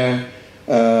questionnaire,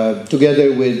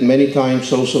 together with many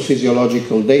times also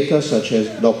physiological data such as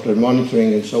Doppler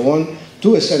monitoring and so on,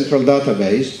 to a central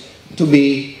database to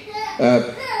be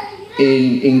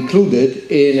included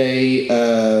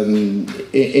in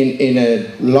a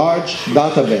large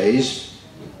database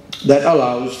that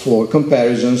allows for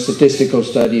comparison, statistical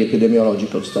study,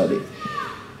 epidemiological study.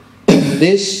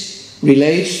 This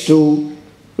relates to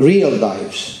real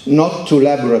dives, not to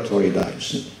laboratory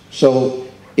dives. So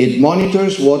it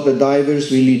monitors what the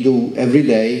divers really do every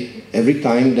day, every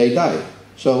time they dive.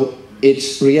 So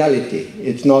it's reality.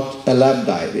 It's not a lab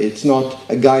dive. It's not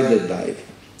a guided dive.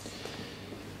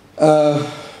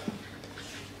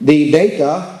 The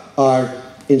data are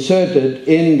inserted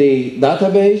in the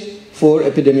database for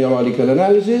epidemiological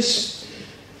analysis.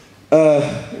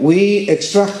 We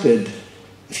extracted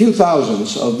a few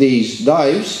thousands of these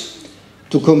dives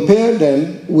to compare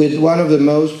them with one of the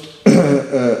most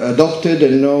adopted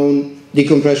and known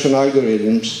decompression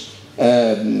algorithms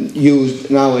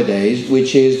used nowadays,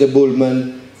 which is the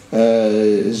Bullman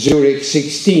Zurich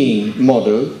 16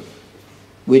 model,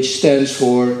 which stands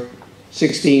for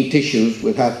 16 tissues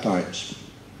with half times.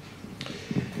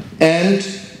 And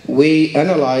we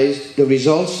analyzed the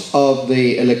results of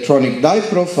the electronic dive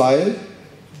profile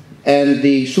and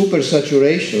the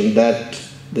supersaturation that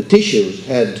the tissues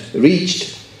had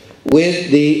reached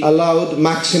with the allowed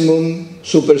maximum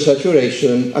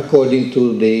supersaturation according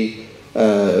to the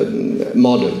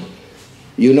model.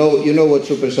 You know what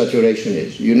supersaturation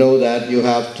is. You know that you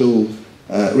have to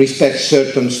respect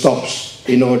certain stops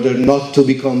in order not to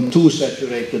become too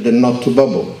saturated and not to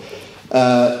bubble.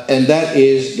 And that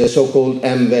is the so-called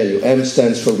M value. M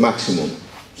stands for maximum.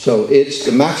 So it's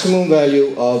the maximum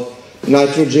value of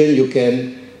nitrogen you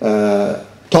can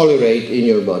tolerate in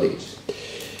your bodies.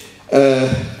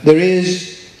 There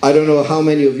is, I don't know how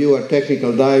many of you are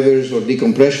technical divers or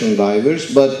decompression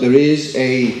divers, but there is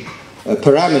a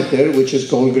parameter which is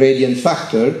called gradient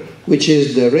factor, which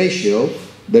is the ratio,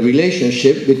 the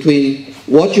relationship between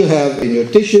what you have in your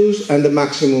tissues and the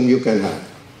maximum you can have.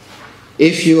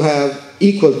 If you have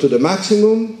equal to the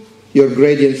maximum, your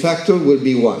gradient factor will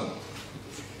be 1.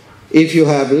 If you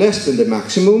have less than the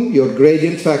maximum, your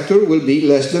gradient factor will be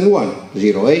less than 1,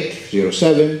 0.8,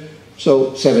 0.7,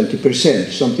 so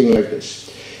 70%, something like this.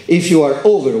 If you are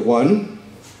over 1,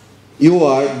 you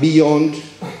are beyond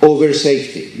over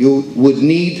safety. You would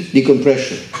need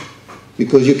decompression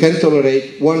because you can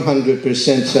tolerate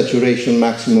 100% saturation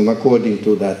maximum according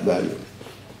to that value.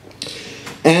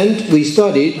 And we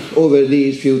studied over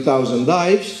these few thousand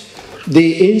dives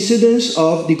the incidence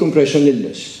of decompression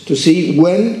illness to see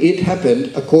when it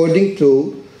happened according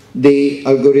to the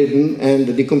algorithm and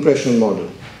the decompression model.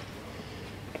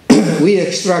 We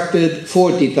extracted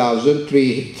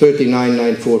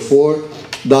 40,339,944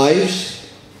 dives,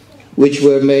 which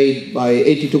were made by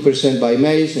 82% by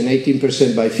males and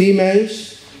 18% by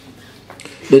females.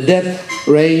 The depth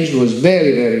range was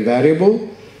very, very variable,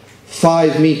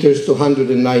 5 meters to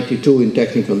 192 in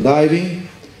technical diving.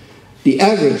 The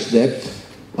average depth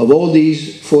of all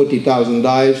these 40,000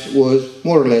 dives was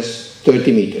more or less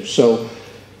 30 meters. So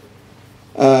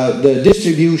the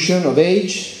distribution of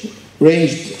age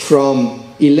ranged from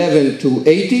 11 to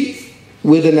 80,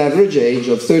 with an average age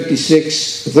of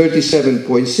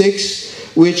 37.6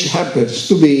 which happens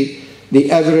to be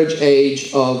the average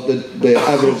age of the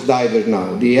average diver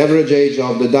now. The average age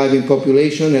of the diving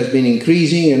population has been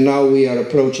increasing, and now we are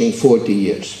approaching 40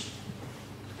 years.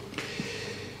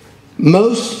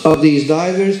 Most of these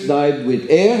divers dived with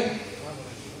air.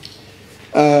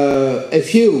 A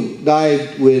few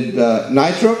dived with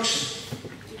nitrox.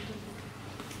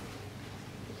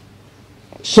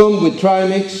 Some with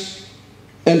trimix,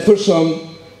 and for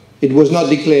some it was not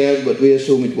declared, but we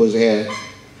assume it was air.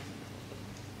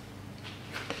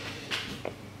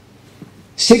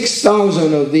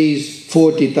 6,000 of these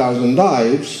 40,000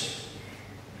 dives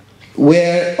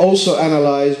were also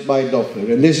analyzed by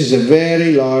Doppler, and this is a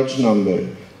very large number.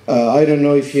 I don't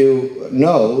know if you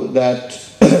know that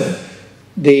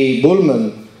the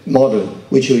Bullman model,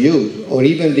 which you use, or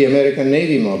even the American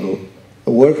Navy model,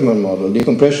 a workman model,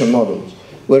 decompression models,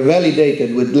 were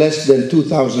validated with less than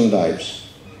 2,000 dives.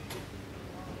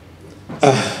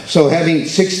 So having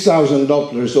 6,000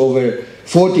 Dopplers over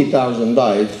 40,000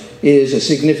 dives is a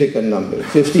significant number.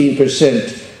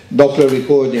 15% Doppler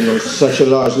recording of such a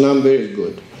large number is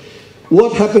good.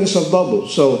 What happens of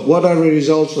bubbles? So what are the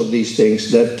results of these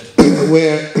things that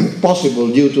were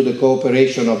possible due to the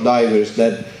cooperation of divers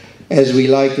that, as we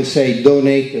like to say,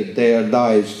 donated their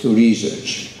dives to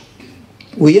research?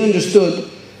 We understood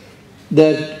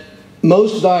that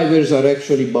most divers are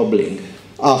actually bubbling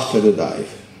after the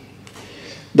dive.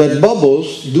 That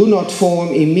bubbles do not form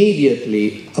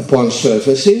immediately upon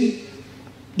surfacing,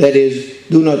 that is,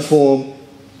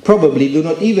 probably do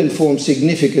not even form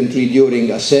significantly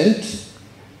during ascent.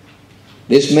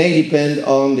 This may depend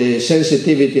on the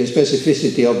sensitivity and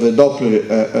specificity of the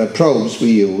Doppler probes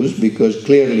we use, because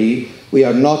clearly we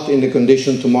are not in the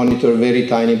condition to monitor very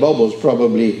tiny bubbles.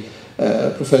 Probably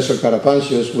Professor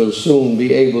Karapansios will soon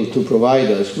be able to provide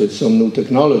us with some new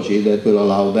technology that will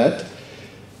allow that.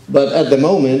 But at the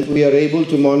moment, we are able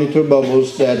to monitor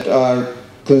bubbles that are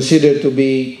considered to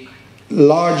be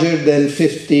larger than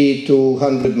 50 to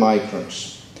 100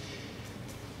 microns,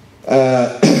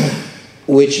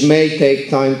 which may take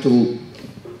time to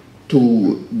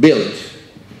build.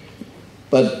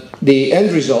 But the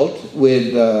end result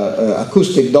with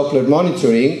acoustic Doppler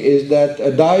monitoring is that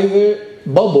a diver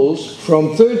bubbles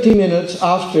from 30 minutes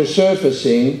after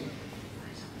surfacing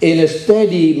in a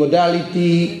steady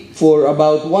modality for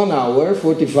about 1 hour,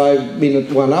 45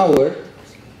 minutes, 1 hour,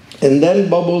 and then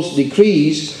bubbles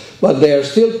decrease, but they are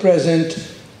still present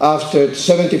after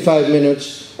 75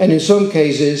 minutes, and in some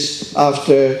cases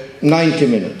after 90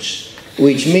 minutes,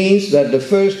 which means that the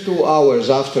first 2 hours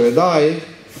after a dive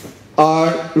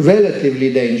are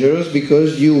relatively dangerous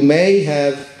because you may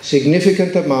have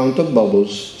significant amount of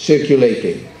bubbles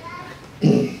circulating.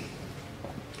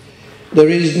 There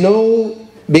is no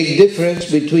big difference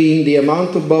between the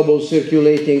amount of bubbles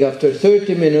circulating after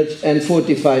 30 minutes and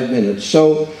 45 minutes.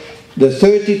 So the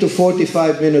 30 to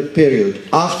 45 minute period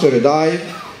after a dive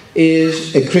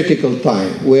is a critical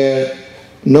time where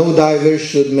no diver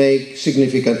should make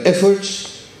significant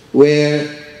efforts, where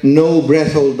no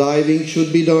breath hold diving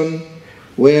should be done,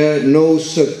 where no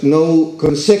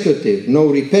consecutive, no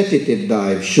repetitive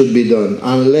dive should be done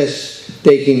unless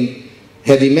taking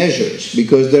heavy measures,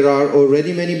 because there are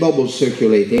already many bubbles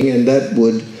circulating, and that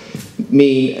would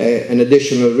mean an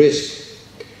additional risk.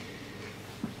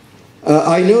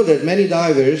 I know that many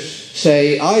divers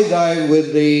say, I dive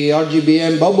with the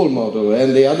RGBM bubble model,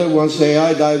 and the other ones say,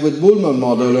 I dive with Bullman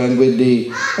model and with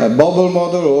the bubble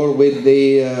model or with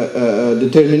the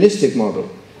deterministic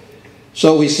model.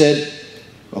 So we said,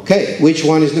 okay, which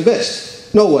one is the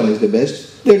best? No one is the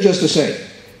best, they're just the same.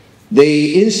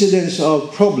 The incidence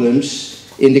of problems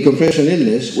in decompression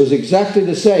illness was exactly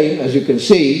the same, as you can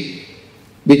see,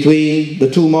 between the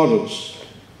two models.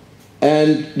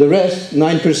 And the rest,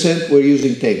 9%, were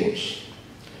using tables.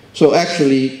 So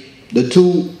actually, the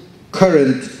two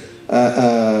current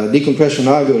decompression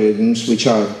algorithms, which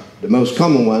are the most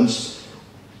common ones,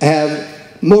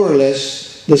 have more or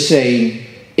less the same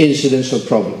incidence of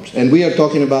problems. And we are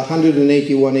talking about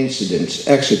 181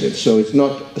 accidents, so it's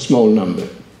not a small number.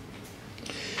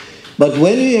 But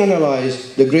when we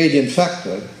analyze the gradient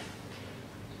factor,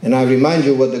 and I remind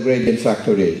you what the gradient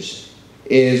factor is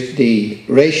the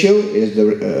ratio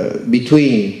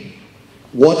between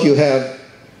what you have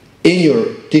in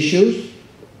your tissues,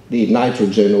 the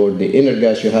nitrogen or the inert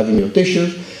gas you have in your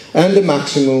tissues, and the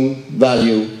maximum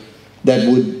value that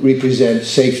would represent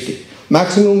safety.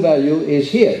 Maximum value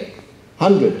is here,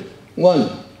 100, 1.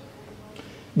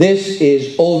 This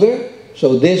is over,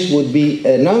 so this would be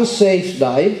an unsafe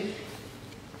dive,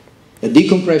 a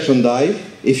decompression dive.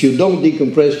 If you don't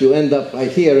decompress, you end up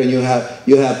right here, and you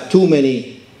have too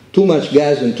much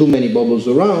gas and too many bubbles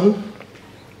around.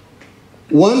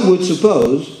 one would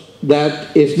suppose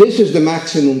that if this is the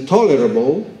maximum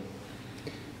tolerable,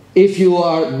 if you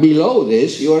are below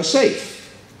this, you are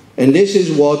safe. And this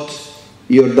is what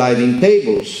your diving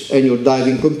tables and your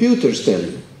diving computers tell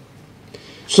you.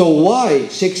 So why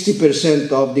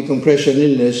 60% of decompression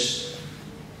illness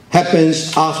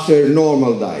happens after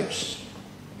normal dives?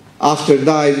 After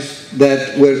dives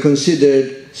that were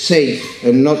considered safe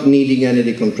and not needing any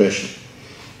decompression?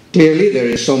 Clearly there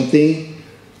is something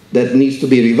that needs to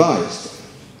be revised.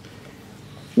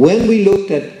 When we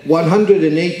looked at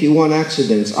 181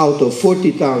 accidents out of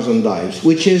 40,000 dives,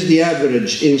 which is the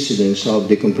average incidence of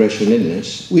decompression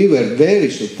illness, we were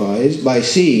very surprised by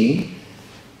seeing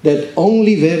that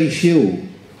only very few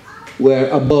were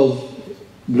above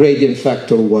gradient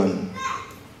factor 1.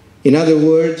 In other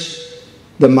words,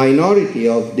 the minority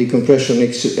of decompression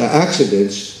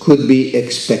accidents could be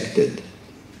expected.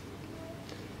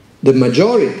 The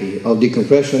majority of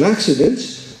decompression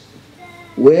accidents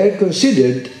were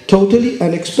considered totally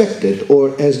unexpected,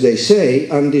 or as they say,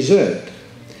 undeserved.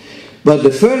 But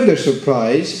the further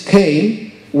surprise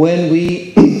came when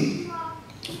we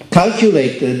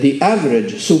calculated the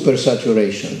average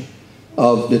supersaturation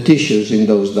of the tissues in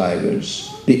those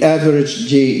divers, the average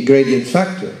G gradient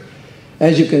factor.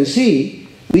 As you can see,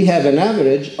 we have an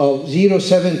average of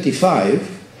 0.75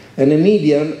 and a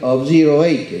median of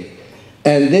 0.80.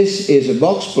 And this is a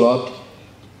box plot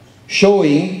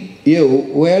showing you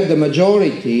where the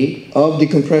majority of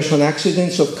decompression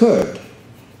accidents occurred,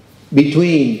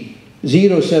 between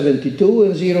 0.72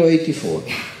 and 0.84.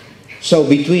 So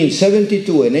between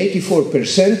 72 and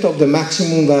 84% of the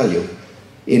maximum value.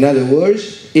 In other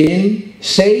words, in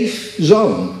safe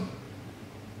zone.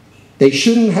 They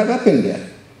shouldn't have happened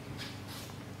there.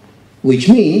 Which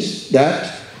means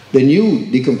that the new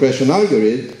decompression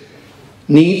algorithm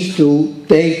needs to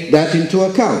take that into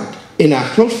account. In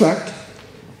actual fact,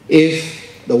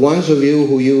 if the ones of you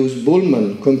who use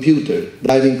Bullman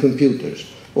diving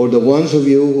computers, or the ones of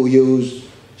you who use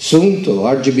Sunto,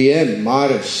 RGBM,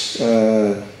 Maris,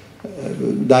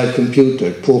 dive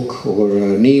computer, PUC, or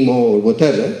Nemo, or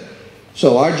whatever,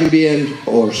 so RGBM,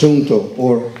 or Sunto,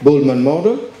 or Bullman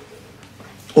model,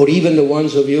 or even the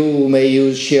ones of you who may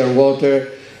use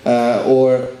Shearwater,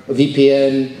 or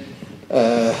VPN,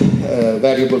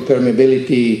 variable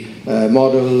permeability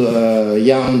model,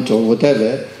 Yount, or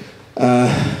whatever,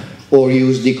 or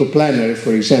use Decoplanner,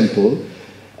 for example,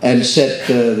 and set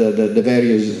the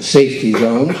various safety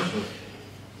zones,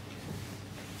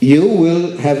 you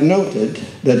will have noted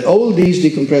that all these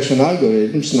decompression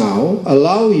algorithms now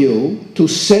allow you to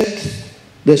set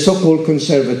the so-called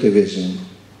conservatism.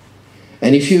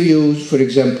 And if you use, for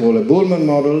example, a Bullman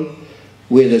model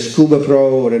with a Scuba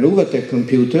Pro or an Uvatec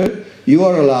computer, you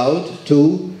are allowed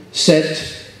to set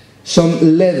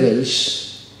some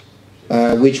levels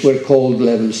which were called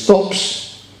level stops.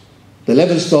 The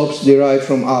level stops derive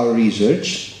from our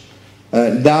research.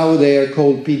 Now they are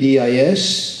called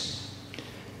PDIS.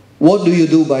 What do you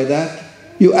do by that?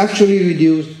 You actually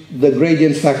reduce the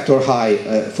gradient factor high.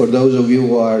 For those of you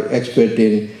who are expert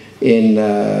in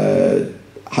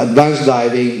advanced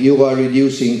diving, you are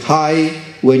reducing high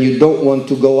when you don't want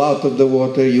to go out of the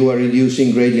water. You are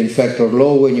reducing gradient factor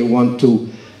low when you want to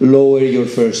lower your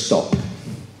first stop.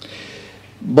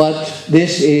 But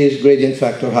this is gradient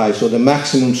factor high, so the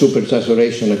maximum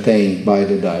supersaturation attained by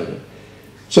the diver.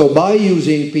 So by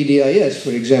using PDIS,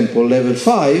 for example, level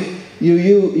 5,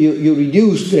 you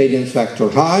reduce gradient factor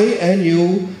high and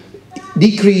you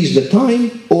decrease the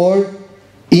time or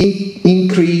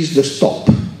increase the stop,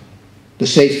 the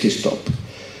safety stop.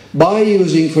 By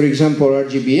using, for example,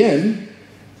 RGBM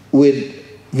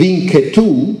with Vinke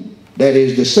 2, that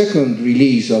is the second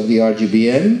release of the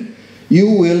RGBM, you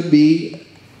will be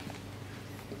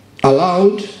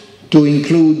allowed to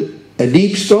include a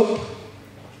deep stop,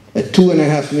 a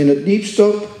 2.5-minute deep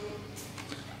stop,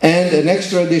 and an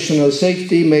extra additional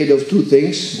safety made of two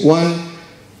things. One,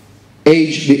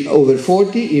 age over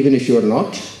 40, even if you're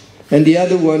not, and the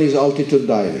other one is altitude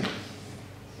diving.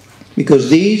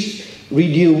 Because these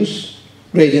reduce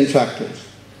gradient factors.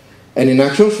 And in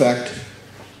actual fact,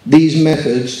 these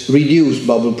methods reduce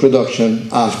bubble production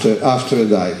after a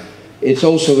dive. It's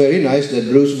also very nice that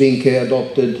Bruce Vinke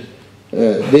adopted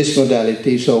this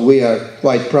modality, so we are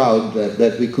quite proud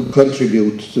that we could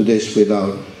contribute to this with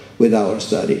our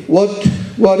study.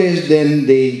 What is then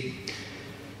the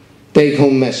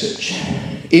take-home message?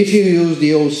 If you use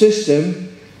the old system,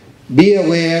 be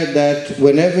aware that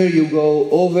whenever you go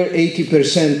over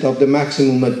 80% of the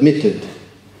maximum admitted,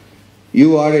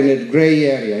 you are in a gray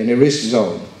area, in a risk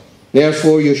zone.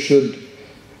 Therefore, you should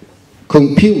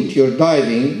compute your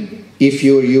diving if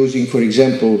you're using, for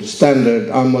example, standard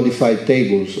unmodified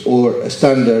tables or a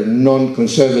standard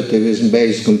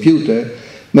non-conservatism-based computer,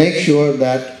 make sure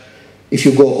that if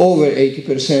you go over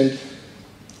 80%,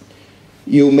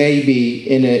 you may be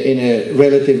in a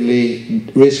relatively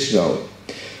risk zone.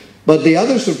 But the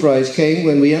other surprise came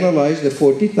when we analyzed the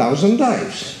 40,000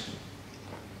 dives,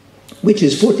 which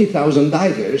is 40,000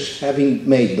 divers having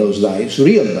made those dives,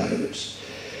 real divers.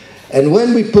 And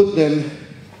when we put them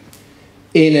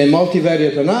in a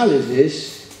multivariate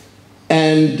analysis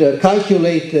and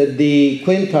calculated the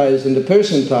quintiles and the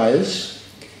percentiles,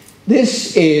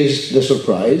 this is the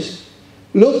surprise.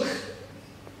 Look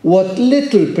what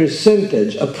little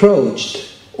percentage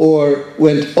approached or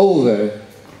went over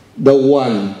the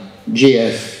 1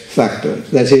 GF factor,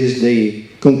 that is the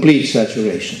complete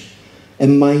saturation. A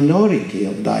minority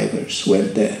of divers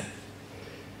went there.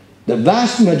 The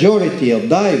vast majority of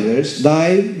divers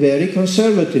dive very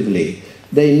conservatively.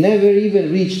 They never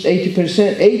even reached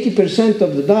 80%. 80%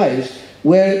 of the dives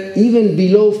were even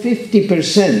below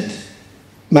 50%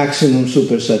 maximum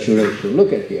supersaturation.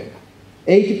 Look at here.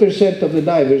 80% of the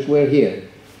divers were here.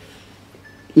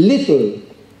 Little,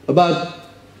 about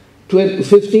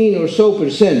 15 or so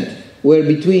percent were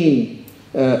between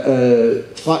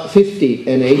 50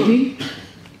 and 80.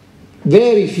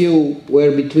 Very few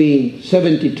were between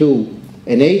 72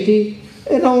 and 80,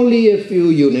 and only a few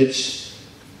units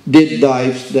did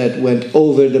dives that went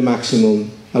over the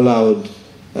maximum allowed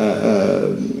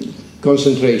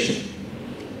concentration.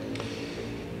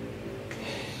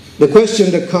 The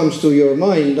question that comes to your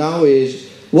mind now is,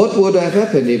 what would have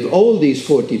happened if all these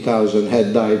 40,000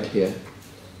 had dived here?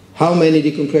 How many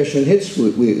decompression hits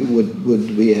would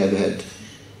we have had?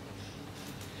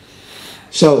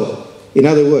 So, in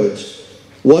other words,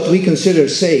 what we consider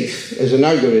safe as an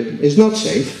algorithm is not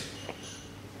safe.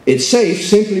 It's safe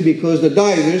simply because the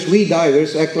divers, we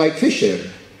divers, act like fishermen.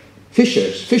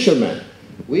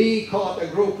 We caught a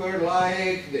grouper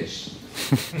like this.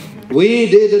 We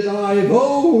did a dive,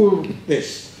 oh,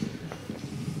 this.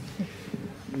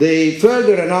 The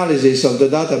further analysis of the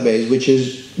database, which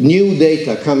is new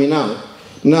data coming out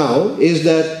now, is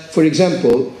that, for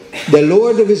example, the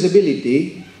lower the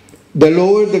visibility, the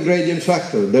lower the gradient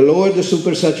factor, the lower the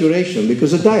supersaturation,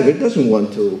 because the diver doesn't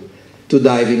want to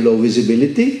dive in low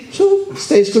visibility, so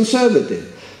stays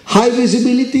conservative. High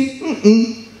visibility,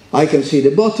 I can see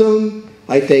the bottom,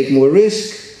 I take more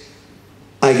risk,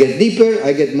 I get deeper,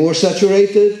 I get more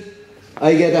saturated,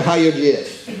 I get a higher GF.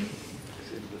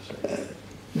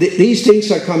 These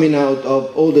things are coming out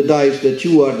of all the dives that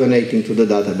you are donating to the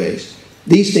database.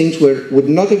 These things would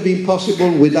not have been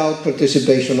possible without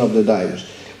participation of the divers.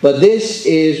 But this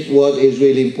is what is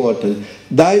really important.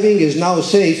 Diving is now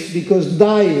safe because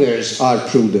divers are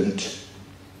prudent,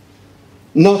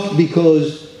 not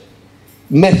because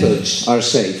methods are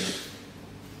safe.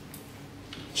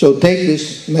 So take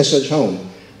this message home.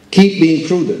 Keep being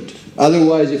prudent.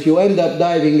 Otherwise, if you end up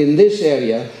diving in this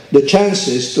area, the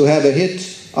chances to have a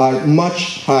hit are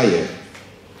much higher.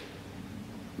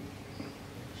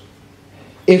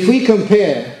 If we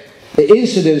compare the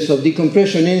incidence of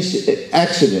decompression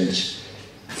accidents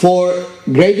for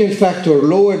gradient factor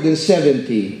lower than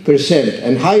 70%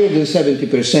 and higher than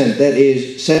 70%, that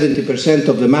is 70%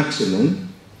 of the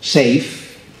maximum, safe,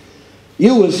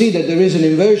 you will see that there is an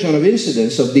inversion of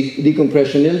incidence of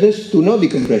decompression illness to no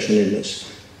decompression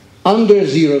illness. Under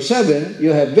 0.7,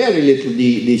 you have very little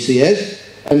DCS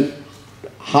and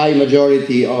high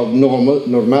majority of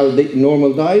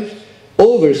normal dives.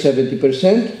 Over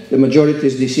 70%, the majority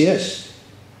is DCS,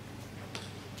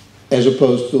 as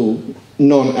opposed to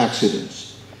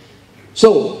non-accidents.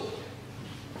 So,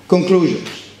 conclusions.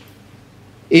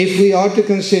 If we are to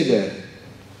consider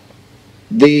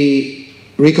the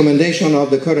recommendation of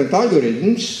the current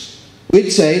algorithms, we'd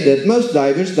say that most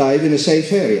divers dive in a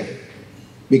safe area,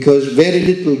 because very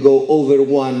little go over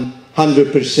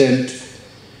 100%.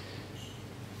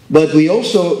 But we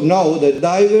also know that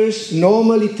divers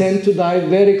normally tend to dive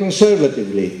very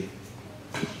conservatively.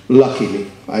 Luckily,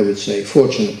 I would say,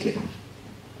 fortunately.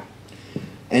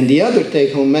 And the other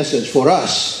take-home message for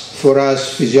us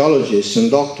physiologists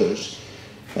and doctors,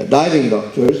 diving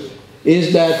doctors,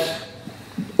 is that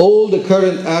all the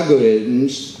current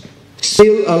algorithms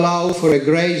still allow for a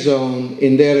gray zone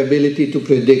in their ability to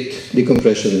predict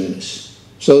decompression illness.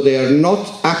 So they are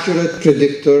not accurate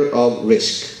predictor of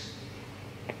risk.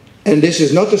 And this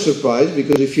is not a surprise,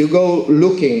 because if you go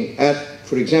looking at,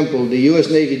 for example, the US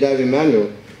Navy diving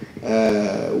manual,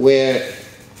 where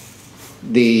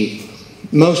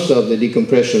most of the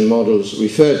decompression models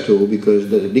refer to, because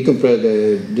the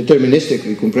deterministic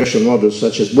decompression models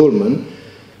such as Bullman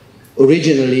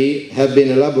originally have been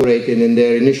elaborated in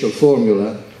their initial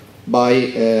formula by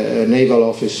a naval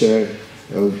officer,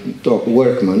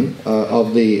 workman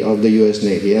of the U.S.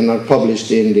 Navy, and are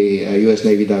published in the U.S.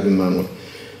 Navy Diving Manual.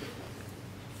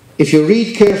 If you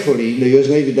read carefully the U.S.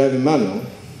 Navy Diving Manual,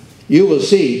 you will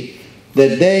see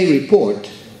that they report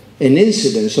an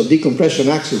incidence of decompression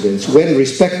accidents when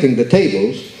respecting the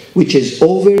tables, which is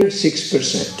over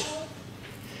 6%,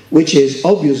 which is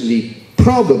obviously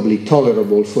probably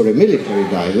tolerable for a military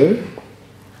diver,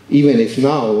 even if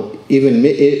now, even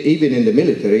in the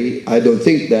military, I don't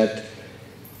think that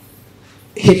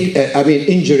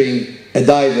injuring a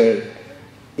diver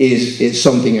is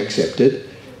something accepted,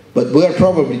 but we are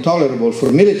probably tolerable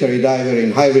for military diver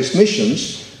in high-risk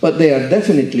missions, but they are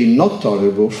definitely not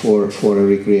tolerable for a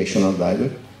recreational diver.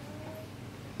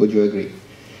 Would you agree?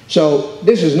 So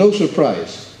this is no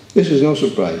surprise. This is no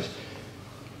surprise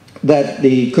that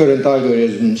the current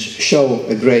algorithms show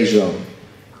a gray zone.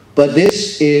 But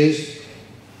this is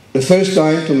the first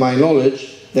time, to my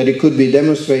knowledge, that it could be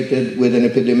demonstrated with an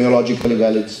epidemiologically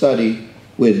valid study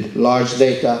with large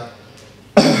data.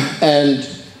 And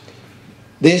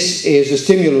this is a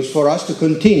stimulus for us to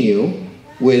continue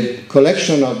with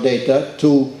collection of data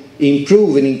to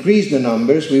improve and increase the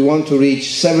numbers. We want to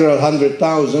reach several hundred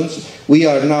thousands. We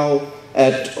are now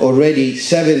at already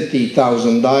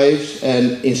 70,000 dives,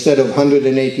 and instead of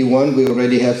 181, we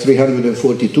already have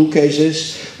 342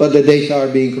 cases, but the data are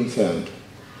being confirmed.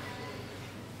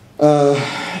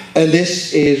 And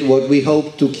this is what we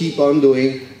hope to keep on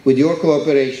doing with your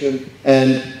cooperation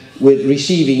and with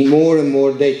receiving more and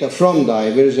more data from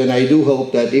divers. And I do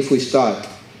hope that if we start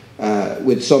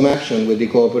with some action with the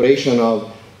cooperation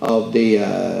of the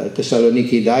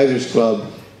Thessaloniki Divers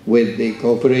Club, with the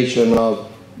cooperation of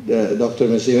Dr.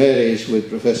 Mesimeris, with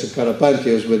Professor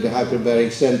Karapantios, with the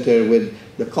Hyperbaric Center, with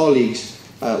the colleagues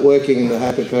working in the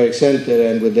Hyperbaric Center,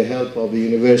 and with the help of the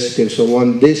university and so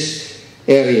on, this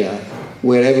area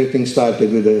where everything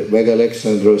started with the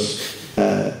Megalexandros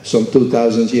some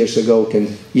 2,000 years ago can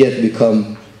yet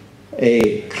become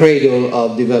a cradle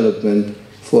of development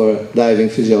for diving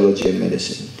physiology and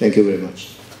medicine. Thank you very much.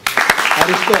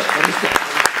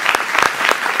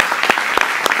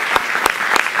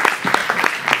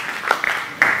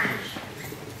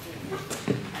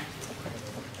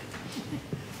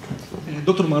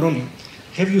 Dr. Marroni,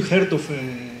 have you heard of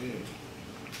a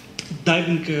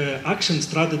diving action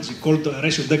strategy called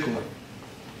ratio deco?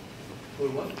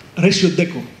 Called what? Ratio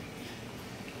deco.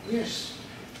 Yes.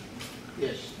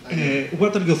 Yes.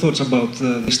 What are your thoughts about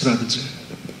this strategy?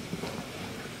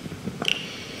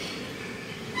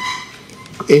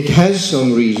 It has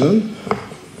some reason.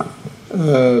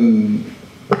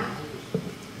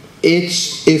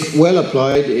 If well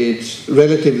applied, it's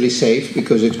relatively safe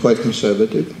because it's quite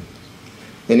conservative.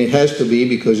 And it has to be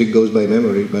because it goes by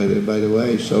memory, by the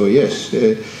way. So yes,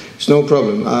 it's no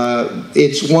problem.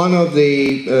 It's one of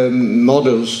the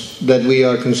models that we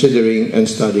are considering and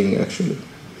studying, actually.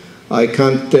 I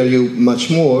can't tell you much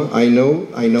more. I know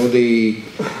the...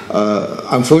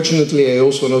 unfortunately, I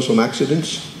also know some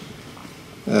accidents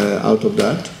out of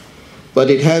that. But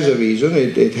it has a reason.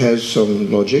 It has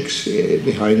some logics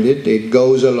behind it. It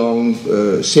goes along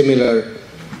similar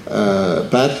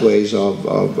pathways of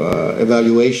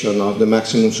evaluation of the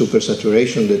maximum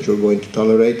supersaturation that you're going to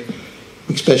tolerate,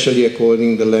 especially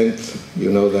according to the length,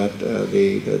 you know, that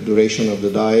the duration of the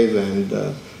dive and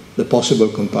the possible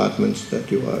compartments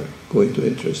that you are going to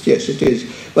interest. Yes, it is.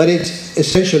 But it's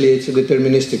essentially a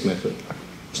deterministic method.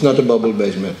 It's not a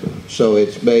bubble-based method. So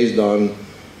it's based on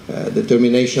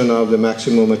determination of the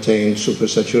maximum attained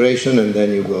supersaturation, and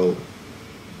then you go.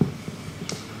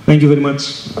 Thank you very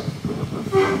much.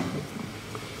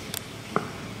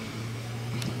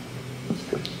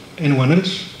 Anyone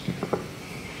else?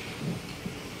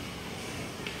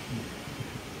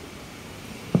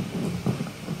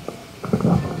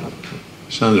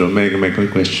 Sandro, make a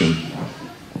quick question.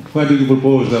 What do you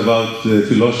propose about the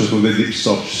philosophy of the deep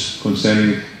stops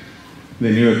concerning the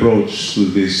new approach to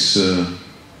this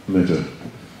matter,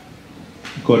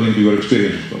 according to your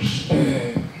experience, of course?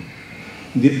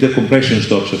 Deep decompression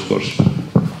stops, of course.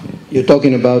 You're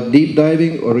talking about deep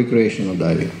diving or recreational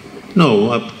diving?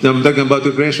 No, I'm talking about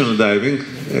recreational diving,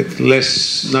 at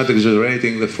less, not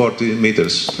exaggerating, the 40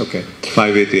 meters. Okay.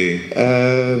 588.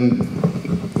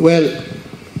 Well,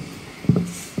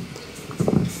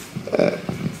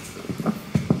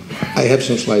 I have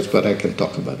some slides, but I can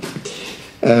talk about it.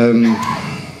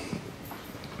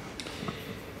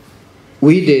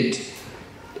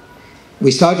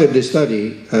 We started the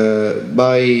study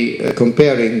by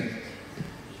comparing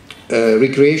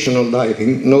recreational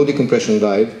diving, no decompression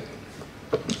dive,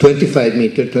 25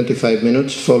 meter, 25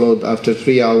 minutes, followed after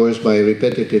 3 hours by a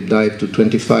repetitive dive to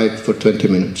 25 for 20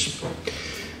 minutes,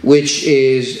 which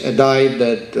is a dive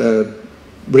that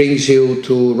brings you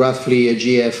to roughly a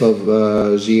GF of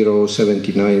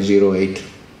 0.79, 0.8.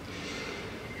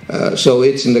 So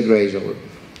it's in the gray zone.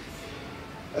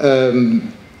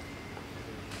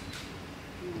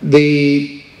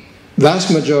 The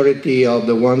vast majority of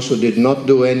the ones who did not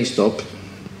do any stop,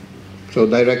 so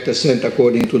direct ascent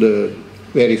according to the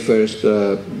very first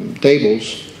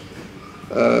tables,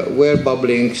 were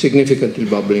bubbling, significantly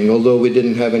bubbling, although we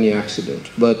didn't have any accident.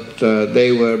 But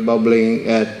they were bubbling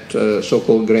at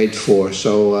so-called grade 4.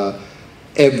 So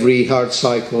every hard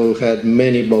cycle had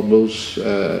many bubbles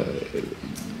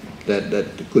that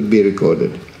could be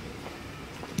recorded.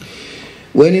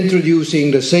 When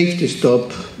introducing the safety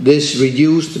stop, this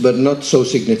reduced, but not so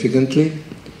significantly.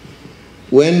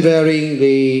 When varying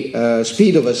the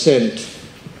speed of ascent,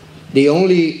 the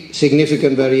only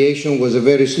significant variation was a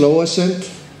very slow ascent,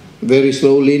 very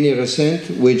slow linear ascent,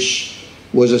 which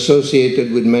was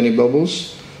associated with many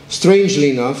bubbles.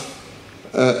 Strangely enough,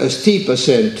 a steep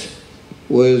ascent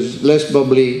was less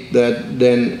bubbly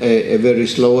than a very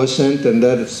slow ascent, and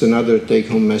that's another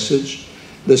take-home message.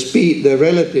 The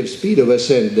relative speed of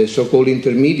ascent, the so-called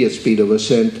intermediate speed of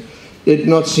ascent, did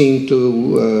not seem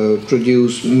to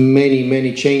produce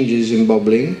many changes in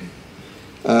bubbling.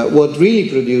 What really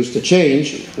produced a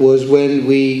change was when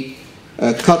we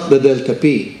cut the delta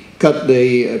P, cut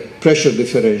the pressure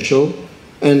differential,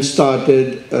 and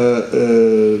started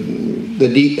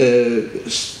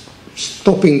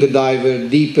stopping the diver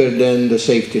deeper than the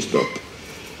safety stop.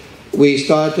 We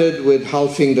started with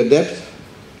halving the depth,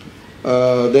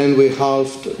 then we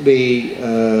halved the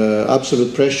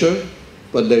absolute pressure,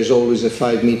 but there's always a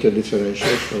 5 meter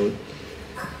differential.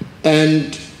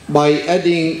 And by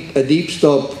adding a deep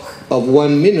stop of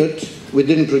 1 minute, we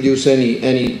didn't produce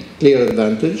any clear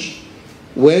advantage.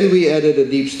 When we added a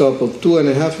deep stop of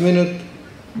 2.5 minutes,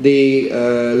 the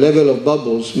level of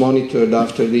bubbles monitored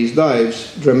after these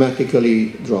dives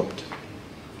dramatically dropped,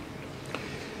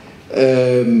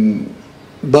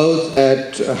 both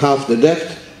at half the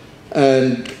depth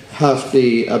and half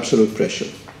the absolute pressure.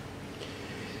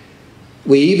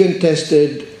 We even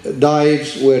tested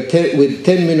dives with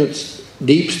 10 minutes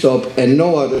deep stop and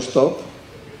no other stop,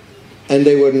 and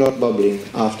they were not bubbling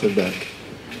after that.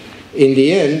 In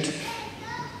the end,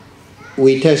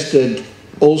 we tested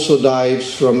also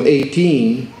dives from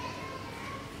 18,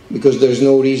 because there's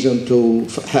no reason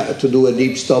to do a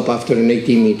deep stop after an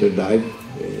 18-meter dive.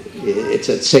 It's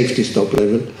at safety stop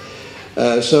level.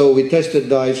 So we tested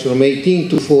dives from 18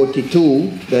 to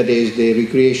 42, that is the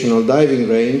recreational diving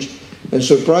range, and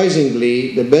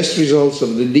surprisingly, the best results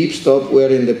of the deep stop were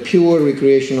in the pure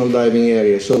recreational diving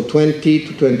area, so 20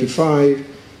 to 25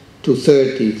 to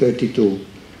 30, 32.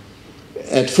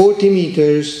 At 40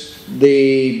 meters,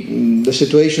 the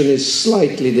situation is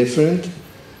slightly different,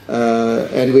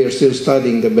 and we are still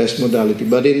studying the best modality.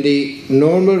 But in the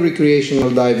normal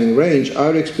recreational diving range,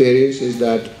 our experience is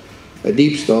that a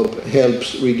deep stop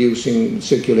helps reducing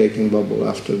circulating bubble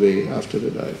after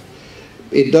the dive.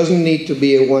 It doesn't need to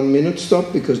be a 1 minute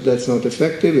stop, because that's not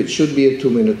effective. It should be a 2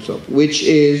 minute stop, which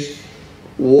is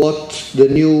what the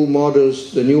new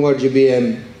models, the new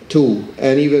RGBM2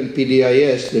 and even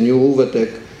PDIS, the new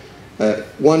UVATEC,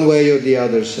 one way or the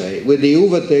other say. With the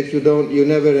UVATEC, you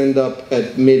never end up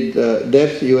at mid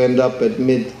depth, you end up at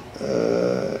mid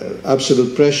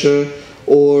absolute pressure,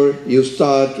 or you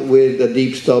start with a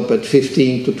deep stop at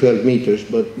 15 to 12 meters,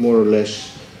 but more or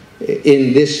less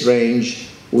in this range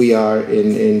we are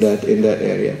in that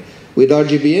area. With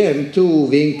RGBM2,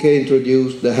 Vinke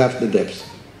introduced the half the depth.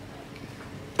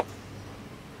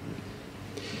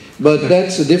 But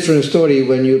that's a different story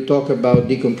when you talk about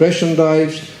decompression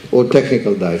dives or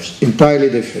technical dives. Entirely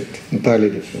different, entirely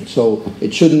different. So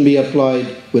it shouldn't be applied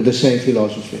with the same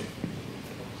philosophy.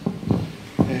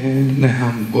 Ναι,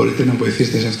 αν μπορείτε να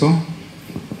βοηθήσετε σε αυτό.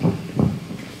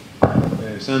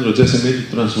 Alessandro, just a minute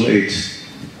to translate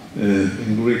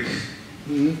in Greek.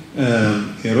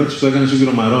 Η ερώτηση που έκανε στον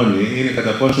κύριο Μαρρόνι είναι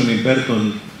κατά πόσον υπέρ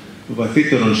των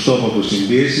βαθύτερων στόχων από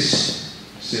συμπίεσης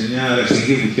σε μια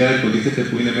ραστική βουτιά υποτίθεται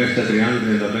που είναι μέχρι τα 30-35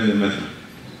 μέτρα.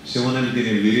 Σύμφωνα με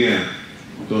την εμπειρία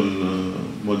των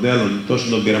μοντέλων τόσο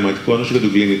των πειραματικών όσο και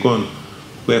των κλινικών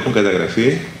που έχουν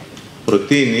καταγραφεί,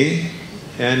 προτείνει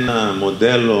ένα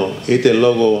μοντέλο είτε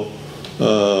λόγω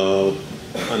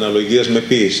αναλογίας με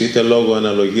ποίηση, είτε λόγω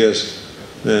αναλογίας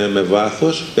με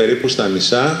βάθος, περίπου στα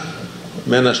μισά,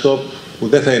 με ένα στόπ που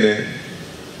δεν θα είναι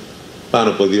πάνω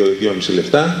από 2-2,5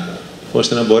 λεπτά,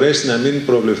 ώστε να μπορέσει να μην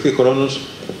προβλεφθεί χρόνος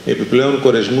επιπλέον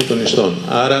κορεσμού των ιστών.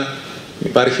 Άρα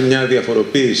Υπάρχει μια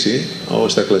διαφοροποίηση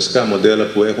ως τα κλασικά μοντέλα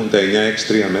που έχουν τα 9-6-3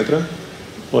 μέτρα,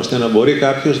 ώστε να μπορεί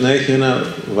κάποιος να έχει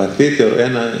ένα βαθύτερο,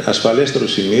 ένα ασφαλέστερο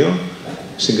σημείο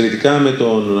συγκριτικά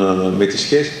με τη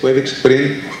σχέση που έδειξε πριν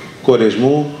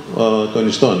κορεσμού των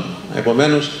ιστών.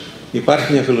 Επομένως,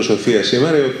 υπάρχει μια φιλοσοφία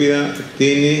σήμερα η οποία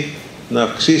τείνει να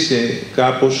αυξήσει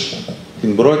κάπως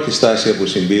την πρώτη στάση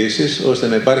αποσυμπίεσης, ώστε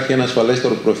να υπάρχει ένα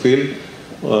ασφαλέστερο προφίλ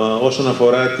όσον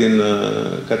αφορά την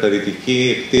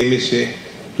καταδυτική εκτίμηση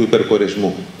του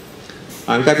υπερκορεσμού.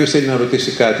 Αν κάποιος θέλει να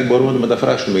ρωτήσει κάτι, μπορούμε να το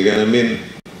μεταφράσουμε για να μην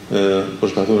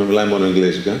προσπαθούμε να μιλάμε μόνο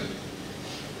εγγλέζικα.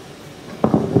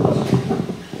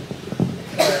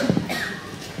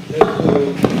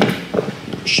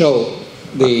 Show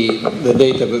the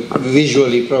data, but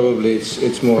visually probably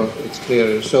it's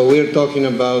clearer. So we're talking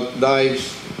about dives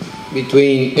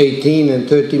between 18 and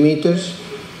 30 meters,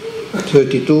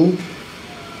 32.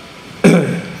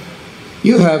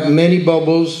 You have many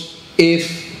bubbles if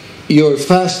your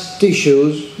fast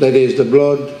tissues, that is the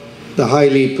blood, the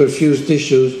highly perfused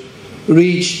tissues,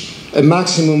 reach a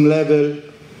maximum level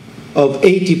of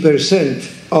 80%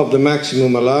 of the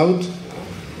maximum allowed.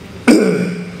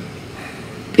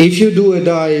 If you do a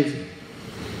dive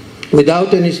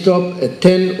without any stop at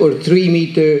 10 or 3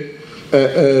 meter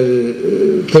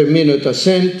per minute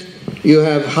ascent, you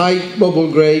have high bubble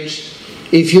grades.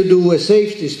 If you do a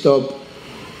safety stop,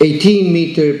 18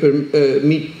 meter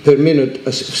per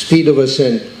minute speed of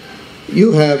ascent,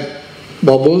 you have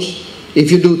bubbles.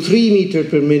 If you do 3 meter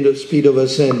per minute speed of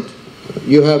ascent,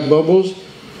 you have bubbles.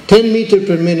 10 meter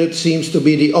per minute seems to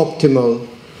be the optimal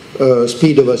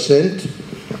speed of ascent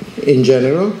in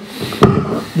general.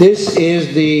 This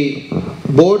is the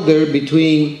border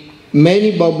between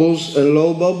many bubbles and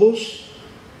low bubbles.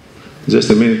 Just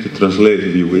a minute to translate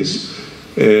if you wish.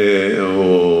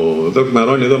 Ο Δ.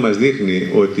 Marroni εδώ μας δείχνει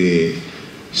ότι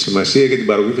σημασία για την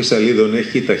παραγωγή φυσαλίδων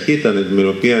έχει η ταχύτητα με την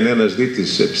οποία ένας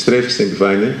δίτης επιστρέφει στην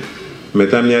επιφάνεια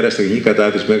μετά μια αερασταγική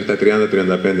κατάδυση μέχρι τα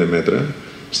 30-35 μέτρα,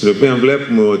 στην οποία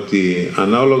βλέπουμε ότι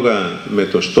ανάλογα με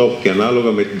το stop και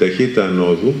ανάλογα με την ταχύτητα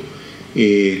ανόδου,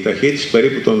 η ταχύτητα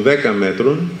περίπου των 10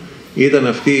 μέτρων ήταν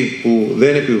αυτή που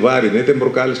δεν επιβάρυνε, δεν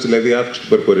προκάλεσε δηλαδή αύξηση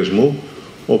του υπερκορεσμού,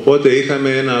 οπότε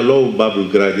είχαμε ένα low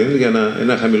bubble gradient, για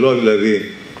ένα χαμηλό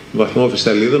δηλαδή βαθμό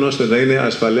φυσαλίδων, ώστε να είναι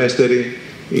ασφαλέστερη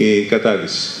η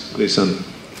κατάδυση.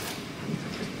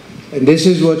 And this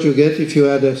is what you get if you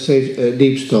add a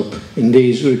deep stop in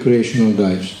these recreational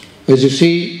dives. As you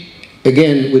see,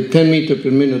 again, with 10 meters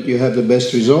per minute you have the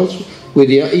best results.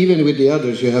 Even with the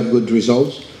others you have good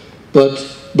results. But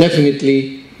definitely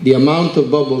the amount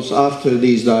of bubbles after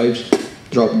these dives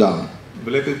drop down.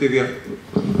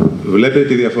 Βλέπετε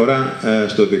τη διαφορά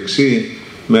στο δεξί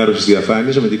μέρος της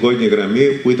διαφάνειας με την κόκκινη γραμμή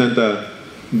που ήταν τα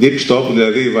deep stop,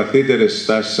 δηλαδή οι βαθύτερες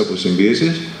στάσεις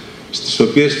αποσυμπίεσης, στις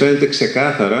οποίες φαίνεται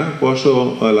ξεκάθαρα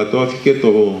πόσο αλατώθηκε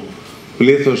το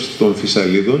πλήθος των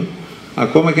φυσαλίδων,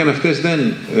 ακόμα και αν αυτές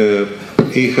δεν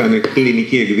είχαν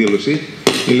κλινική εκδήλωση,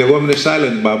 οι λεγόμενες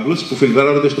silent bubbles που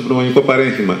φιλτράρονται στο πνευμονικό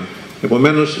παρέγχημα.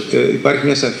 Επομένως, υπάρχει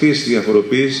μια σαφής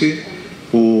διαφοροποίηση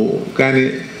που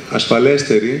κάνει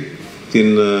ασφαλέστερη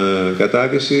την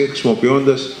κατάδυση,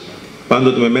 χρησιμοποιώντας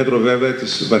πάντοτε με μέτρο βέβαια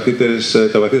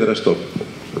τα βαθύτερα stop.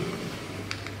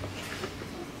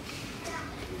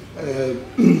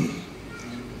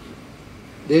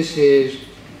 This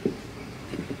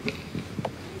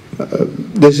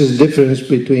is difference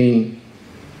between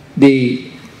the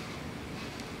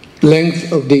length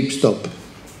of deep stop.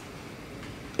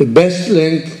 The best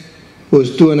length was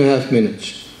 2.5 minutes,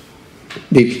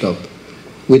 deep stop.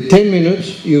 With 10 minutes,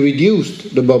 you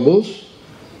reduced the bubbles,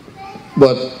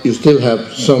 but you still have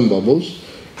some bubbles.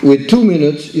 With 2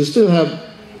 minutes, you still have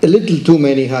a little too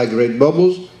many high-grade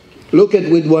bubbles. Look at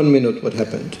with 1 minute what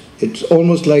happened. It's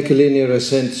almost like a linear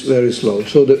ascent, very slow.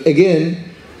 So again,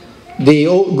 the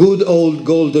good old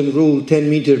golden rule, 10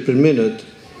 meters per minute,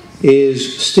 is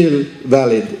still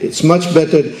valid. It's much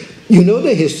better. You know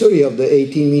the history of the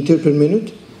 18 meters per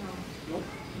minute?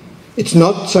 It's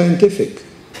not scientific.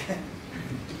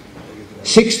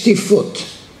 60 foot,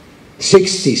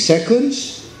 60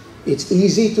 seconds, it's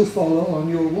easy to follow on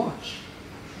your watch.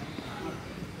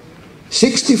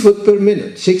 60 foot per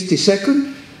minute, 60 seconds,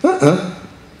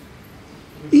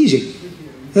 easy.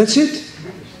 That's it.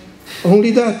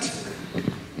 Only that.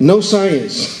 No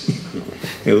science.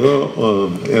 Εδώ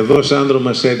ο Σάντρο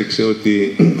μας έδειξε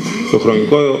ότι το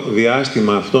χρονικό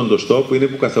διάστημα αυτών των stop είναι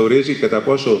που καθορίζει κατά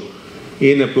πόσο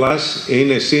είναι plus,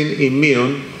 είναι συν ή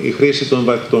μείον η χρήση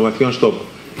των βαθιών stop.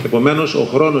 Επομένως, ο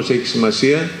χρόνος έχει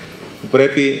σημασία, που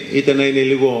πρέπει είτε να είναι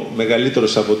λίγο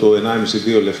μεγαλύτερος από το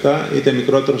 1,5-2 λεπτά, είτε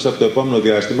μικρότερος από το επόμενο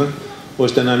διάστημα,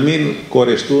 ώστε να μην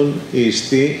κορεστούν οι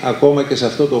ιστοί ακόμα και σε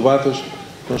αυτό το βάθος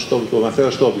το βαθαίο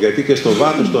stop. Γιατί και στο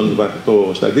βάθος,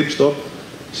 στα deep stop,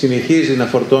 συνεχίζει να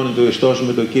φορτώνει το ιστός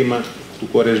με το κύμα του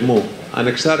κορεσμού,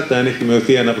 ανεξάρτητα αν έχει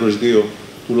μειωθεί 1/2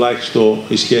 τουλάχιστον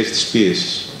η σχέση της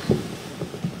πίεσης.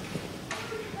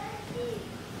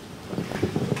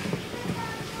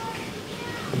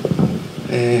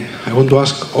 I want to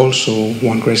ask also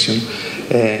one question.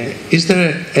 Is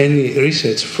there any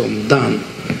research done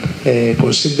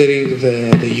considering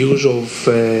the use of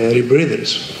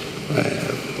rebreathers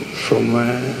from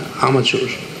amateur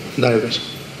divers?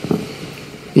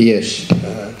 Yes.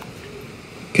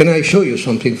 Can I show you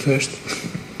something first?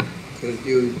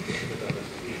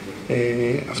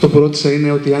 Αυτό που ρώτησα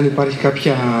είναι ότι αν υπάρχει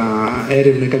κάποια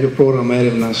έρευνα, κάποιο πρόγραμμα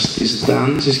έρευνας της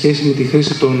DAN σε σχέση με τη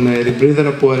χρήση των rebreather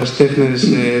από αεραστέχνες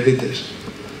δίτες.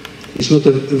 It's not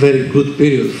a very good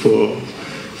period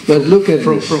but look at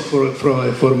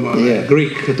for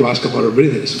Greek to ask about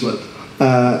rebreathers. But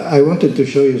I wanted to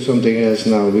show you something else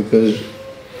now because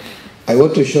I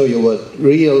want to show you what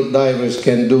real divers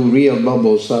can do, real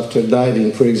bubbles after diving.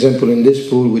 For example, in this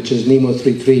pool, which is Nemo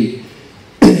 33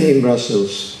 in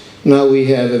Brussels. Now we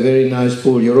have a very nice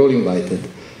pool, you're all invited,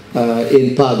 in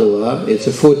Padua. It's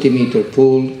a 40-meter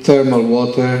pool, thermal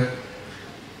water,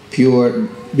 pure,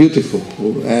 beautiful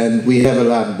pool, and we have a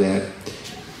lab there.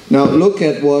 Now look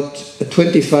at what a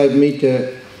 25-meter,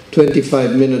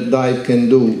 25-minute dive can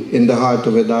do in the heart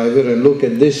of a diver, and look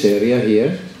at this area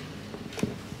here.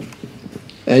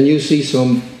 And you see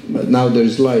some, now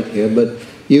there's light here, but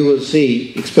you will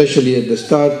see, especially at the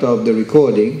start of the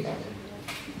recording,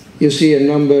 you see a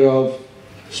number of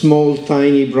small,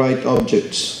 tiny, bright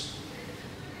objects.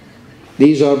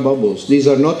 These are bubbles. These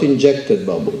are not injected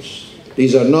bubbles.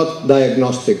 These are not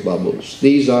diagnostic bubbles.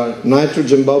 These are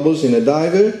nitrogen bubbles in a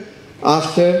diver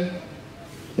after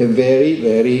a very,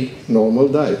 very normal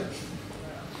dive.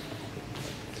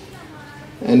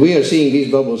 And we are seeing these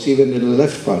bubbles even in the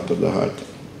left part of the heart.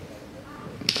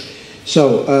 So,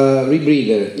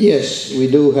 rebreather. Yes, we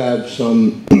do have some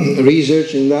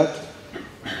research in that.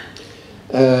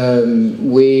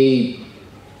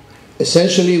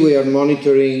 Essentially we are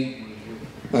monitoring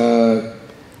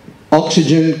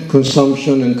oxygen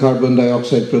consumption and carbon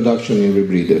dioxide production in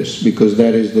rebreathers because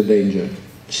that is the danger,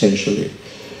 essentially.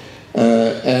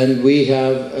 And we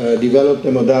have developed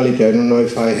a modality. I don't know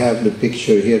if I have the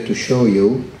picture here to show you.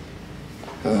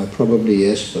 Probably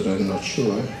yes, but I'm not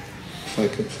sure if I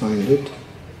can find it.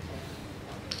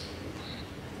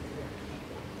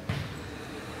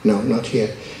 No, not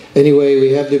here. Anyway, we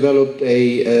have developed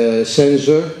a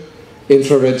sensor,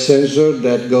 infrared sensor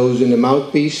that goes in the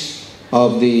mouthpiece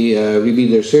of the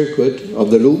rebreather circuit,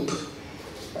 of the loop,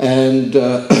 and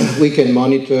we can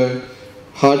monitor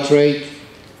heart rate,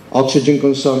 oxygen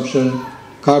consumption,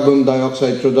 carbon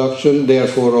dioxide production,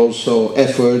 therefore also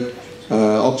effort,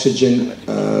 oxygen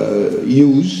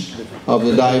use of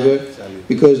the diver,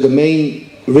 because the main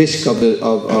risk of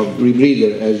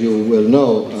rebreather, as you will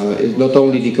know, is not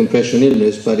only decompression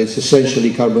illness, but it's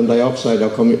essentially carbon dioxide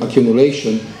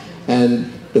accumulation, and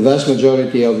the vast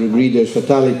majority of rebreathers'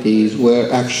 fatalities were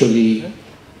actually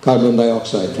carbon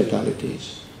dioxide fatalities.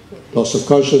 Loss of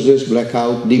consciousness,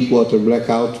 blackout, deep water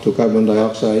blackout to carbon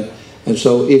dioxide, and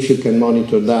so if you can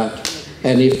monitor that,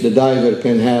 and if the diver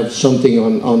can have something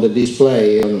on the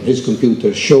display on his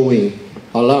computer showing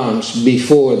alarms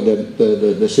before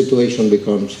the situation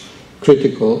becomes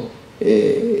critical,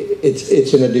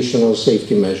 it's an additional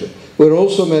safety measure. We're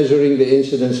also measuring the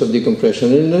incidence of decompression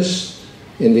illness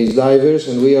in these divers,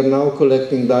 and we are now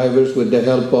collecting divers with the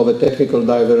help of a technical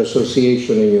diver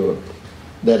association in Europe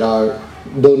that are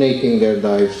donating their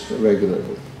dives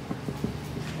regularly.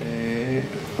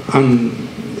 Αν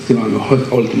θυμάμαι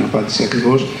όλη την απάντηση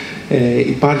ακριβώς,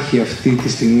 υπάρχει αυτή τη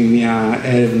στιγμή μια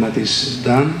έρευνα της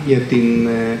DAN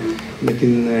με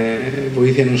την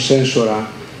βοήθεια ενός σένσορα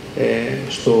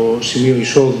στο σημείο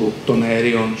εισόδου των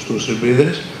αερίων στους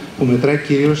rebreathers που μετράει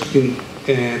κυρίως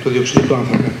το διοξείδιο του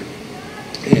άνθρακα.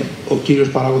 Ο κύριος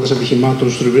παράγοντας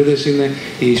ατυχημάτων στους rebreathers είναι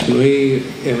η εισπνοή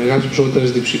μεγάλης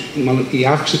ποσότητας, η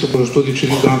αύξηση του ποσοστού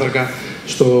διοξειδίου του άνθρακα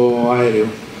στο αέριο.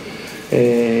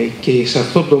 Και σε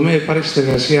αυτό το τομέα υπάρχει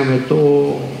συνεργασία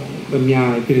με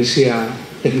μια υπηρεσία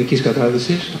τεχνικής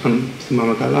κατάρτισης, αν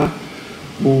θυμάμαι καλά,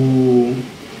 που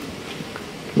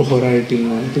προχωράει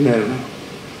την έρευνα.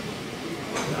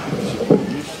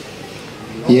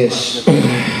 Yes,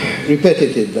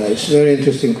 repetitive dives, very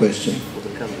interesting question.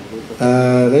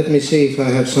 Let me see if I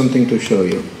have something to show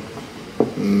you.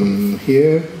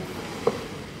 Here,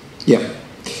 yeah.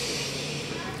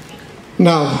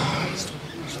 Now,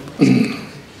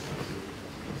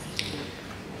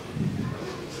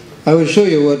 I will show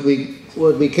you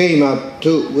what we came up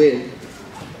to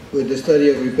with the study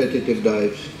of repetitive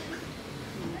dives.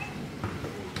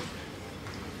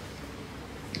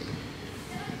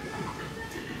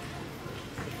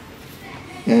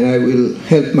 And I will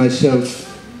help myself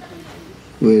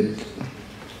with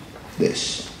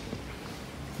this.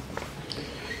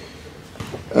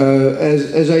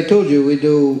 As I told you, we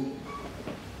do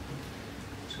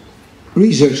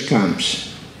research camps.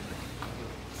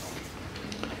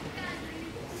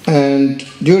 And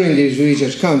during these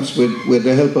research camps, with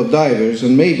the help of divers,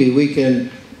 and maybe we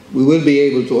will be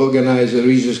able to organize a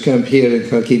research camp here in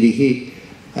Khalkidiki,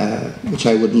 which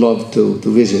I would love to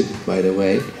visit, by the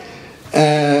way.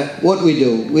 What we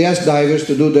do, we ask divers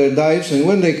to do their dives, and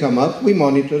when they come up, we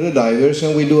monitor the divers,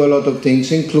 and we do a lot of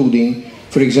things, including,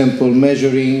 for example,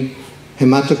 measuring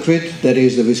hematocrit, that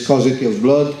is the viscosity of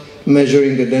blood,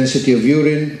 measuring the density of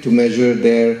urine to measure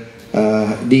their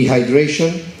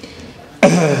dehydration.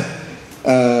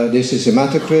 This is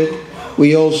hematocrit.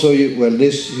 We also, well,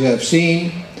 this you have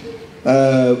seen.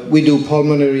 We do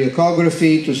pulmonary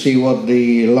echography to see what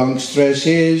the lung stress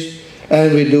is,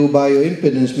 and we do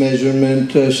bioimpedance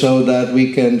measurement so that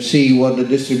we can see what the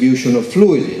distribution of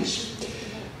fluid is.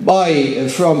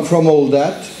 From all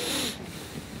that,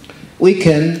 we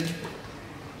can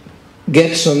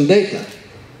get some data.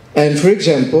 And for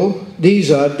example,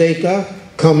 these are data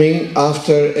coming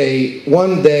after a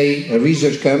one-day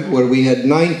research camp where we had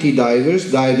 90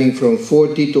 divers diving from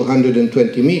 40 to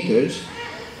 120 meters,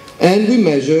 and we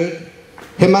measured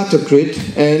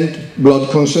hematocrit and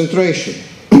blood concentration.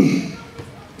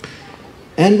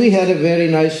 And we had a very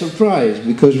nice surprise,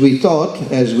 because we thought,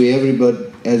 as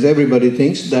everybody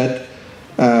thinks, that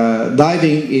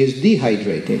diving is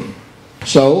dehydrating.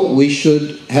 So we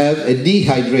should have a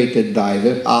dehydrated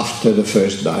diver after the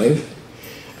first dive.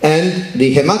 And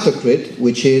the hematocrit,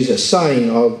 which is a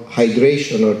sign of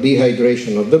hydration or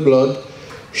dehydration of the blood,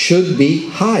 should be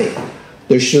high.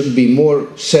 There should be more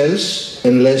cells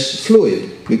and less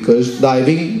fluid, because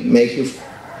diving makes you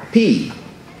pee.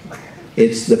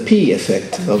 It's the pee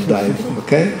effect of diving,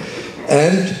 okay?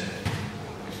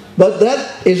 But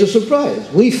that is a surprise.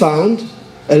 We found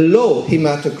a low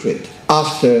hematocrit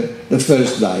after the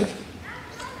first dive.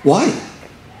 Why?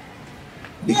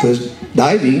 Because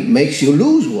diving makes you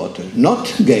lose water,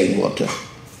 not gain water.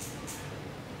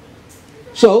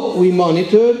 So we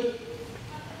monitored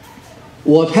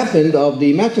what happened of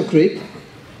the hematocrit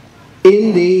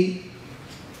in the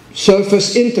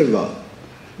surface interval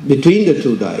between the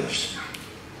two dives.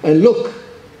 And look,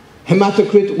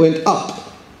 hematocrit went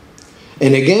up,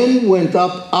 and again went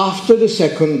up after the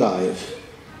second dive,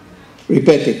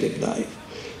 repetitive dive.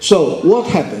 So what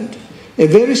happened? A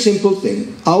very simple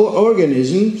thing. Our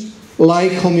organisms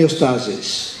like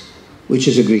homeostasis, which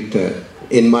is a Greek term,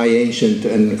 in my ancient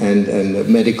and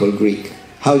medical Greek.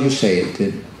 How do you say it?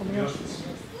 Homeostasis.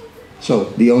 So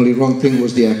the only wrong thing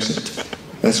was the accent.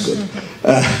 That's good.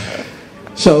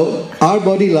 So our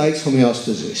body likes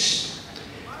homeostasis.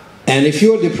 And if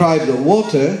you're deprived of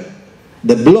water,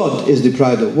 the blood is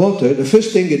deprived of water, the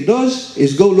first thing it does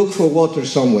is go look for water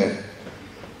somewhere.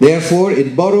 Therefore,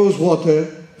 it borrows water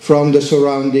from the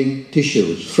surrounding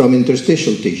tissues, from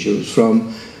interstitial tissues,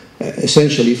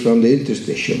 essentially from the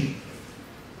interstitium,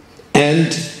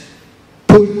 and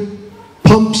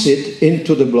pumps it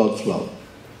into the blood flow.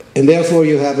 And therefore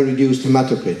you have a reduced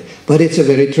hematocrit. But it's a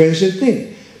very transient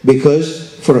thing,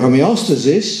 because for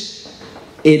homeostasis,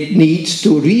 it needs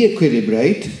to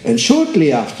re-equilibrate, and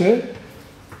shortly after,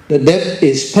 the debt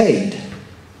is paid.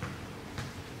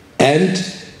 And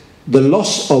the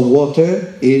loss of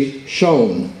water is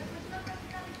shown.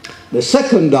 The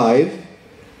second dive,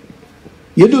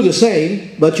 you do the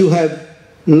same, but you have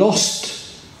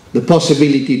lost the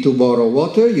possibility to borrow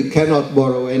water. You cannot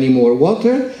borrow any more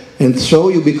water, and so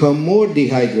you become more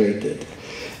dehydrated.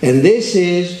 And this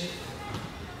is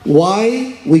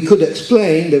why we could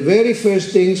explain the very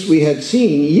first things we had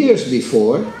seen years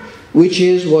before, which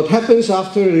is what happens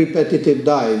after a repetitive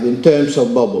dive in terms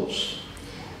of bubbles.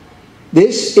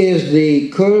 This is the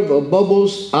curve of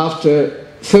bubbles after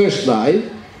first dive.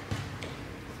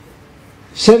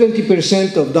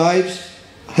 70% of dives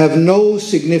have no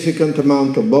significant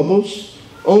amount of bubbles.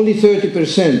 Only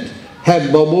 30%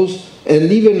 have bubbles,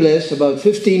 and even less, about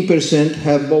 15%,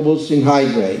 have bubbles in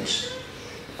high grades.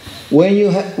 When you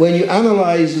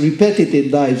analyze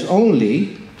repetitive dives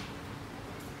only,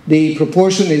 the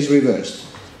proportion is reversed.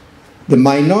 The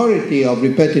minority of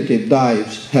repetitive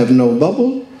dives have no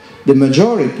bubble. The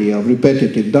majority of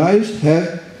repetitive dives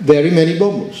have very many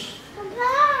bubbles.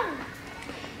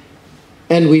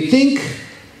 And we think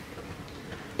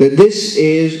that this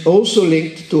is also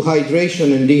linked to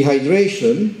hydration and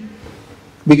dehydration,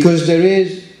 because there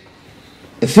is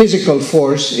a physical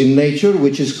force in nature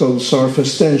which is called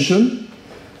surface tension.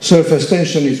 Surface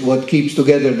tension is what keeps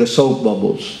together the soap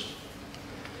bubbles.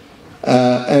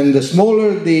 And the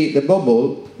smaller the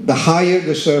bubble, the higher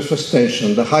the surface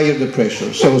tension, the higher the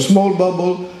pressure. So a small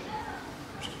bubble,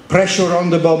 pressure on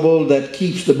the bubble that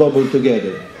keeps the bubble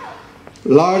together.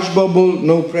 Large bubble,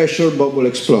 no pressure, bubble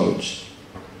explodes.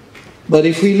 But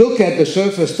if we look at the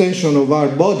surface tension of our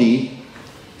body,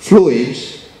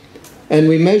 fluids, and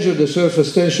we measure the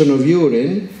surface tension of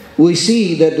urine, we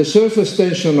see that the surface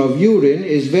tension of urine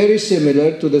is very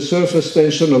similar to the surface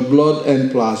tension of blood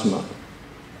and plasma.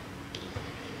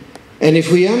 And if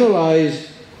we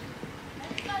analyze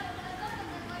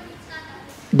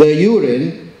the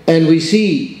urine and we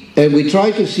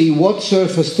try to see what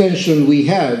surface tension we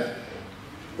have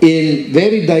in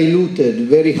very diluted,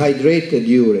 very hydrated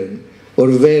urine or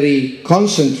very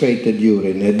concentrated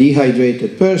urine, a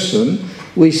dehydrated person,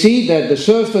 we see that the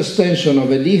surface tension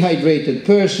of a dehydrated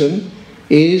person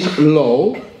is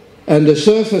low and the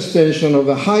surface tension of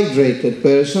a hydrated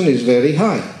person is very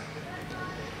high.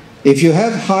 If you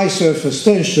have high surface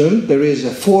tension, there is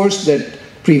a force that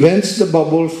prevents the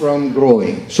bubble from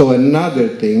growing. So another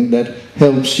thing that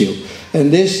helps you.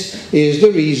 And this is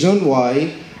the reason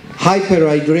why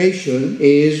hyperhydration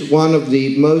is one of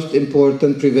the most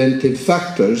important preventive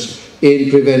factors in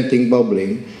preventing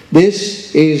bubbling.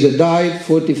 This is a dive,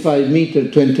 45 meter,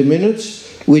 20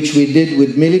 minutes, which we did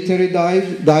with military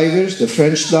divers, the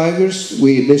French divers.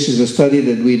 This is a study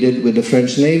that we did with the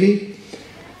French Navy.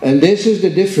 And this is the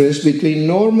difference between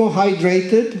normal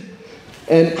hydrated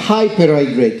and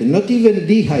hyperhydrated, not even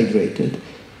dehydrated.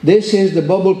 This is the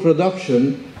bubble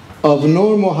production of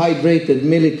normal hydrated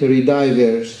military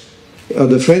divers of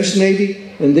the French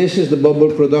Navy, and this is the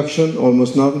bubble production,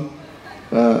 almost none,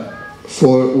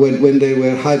 for when they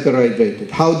were hyperhydrated.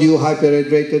 How do you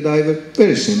hyperhydrate a diver?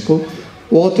 Very simple.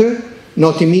 Water,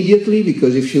 not immediately,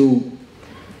 because if you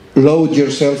load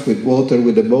yourself with water,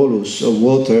 with a bolus of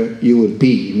water, you will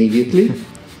pee immediately.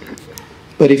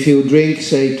 But if you drink,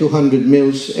 say, 200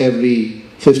 mils every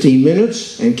 15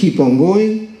 minutes and keep on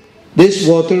going, this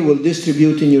water will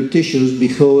distribute in your tissues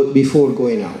before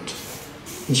going out.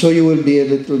 And so you will be a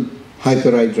little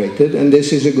hyperhydrated, and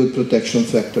this is a good protection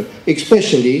factor,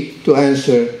 especially to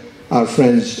answer our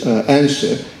friend's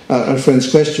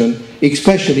question,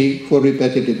 especially for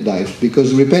repetitive dives,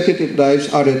 because repetitive dives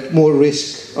are at more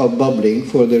risk of bubbling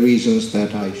for the reasons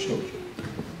that I showed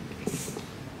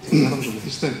you.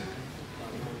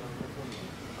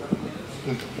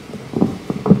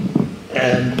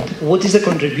 What is the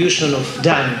contribution of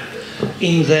Dan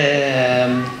in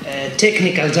the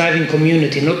technical diving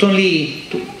community, not only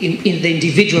in the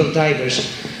individual divers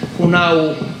who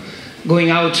now going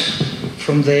out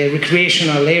from the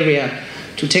recreational area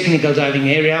to technical diving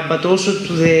area, but also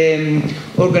to the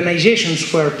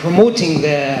organizations who are promoting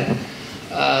the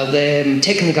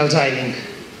technical diving?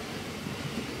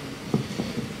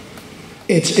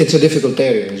 It's a difficult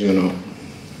area, as you know,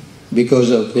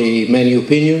 because of the many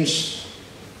opinions,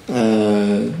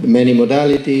 many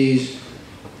modalities,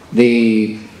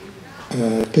 the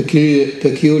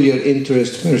peculiar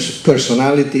interest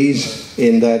personalities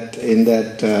in that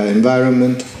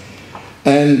environment,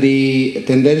 and the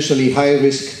tendentially high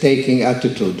risk-taking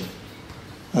attitude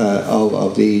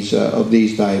of these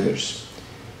divers.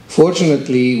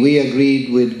 Fortunately, we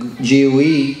agreed with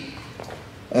GOE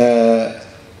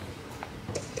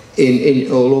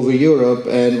all over Europe,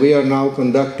 and we are now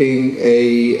conducting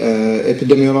a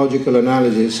epidemiological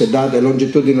analysis, a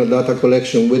longitudinal data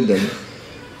collection with them.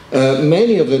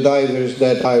 Many of the divers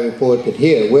that I reported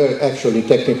here were actually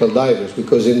technical divers,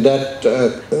 because in that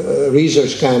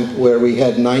research camp where we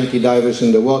had 90 divers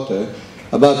in the water,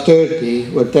 about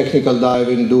 30 were technical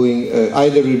diving, doing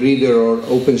either rebreather or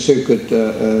open circuit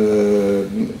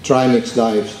trimix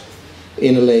dives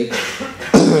in a lake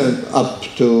up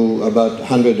to about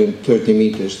 130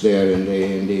 meters there in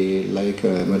the Lake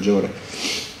Maggiore.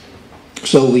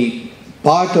 So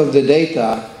part of the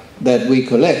data that we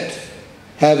collect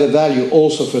have a value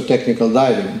also for technical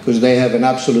diving, because they have an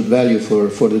absolute value for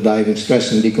the diving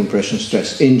stress and decompression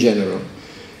stress in general.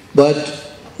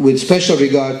 But with special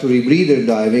regard to rebreather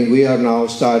diving, we are now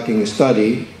starting a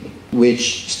study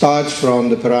which starts from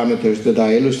the parameters that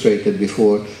I illustrated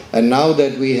before. And now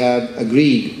that we have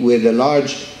agreed with a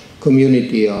large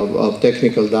community of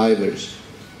technical divers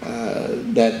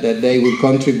that they will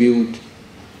contribute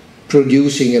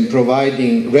producing and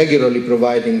regularly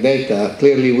providing data,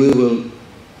 clearly we will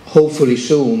hopefully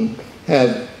soon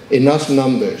have enough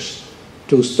numbers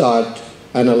to start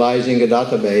analyzing a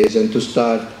database and to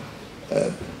start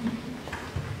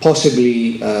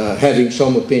possibly having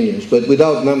some opinions. But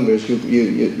without numbers,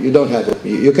 you don't have,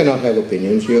 you cannot have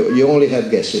opinions. You only have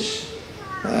guesses.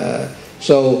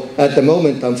 So at the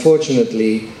moment,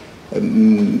 unfortunately,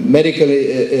 medical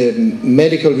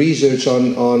research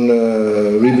on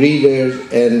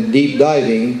rebreathers and deep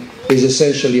diving is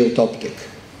essentially utopic.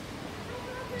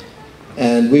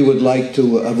 And we would like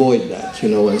to avoid that,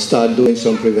 and start doing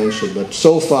some prevention. But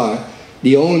so far,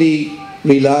 the only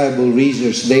reliable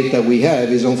research data we have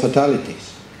is on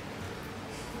fatalities.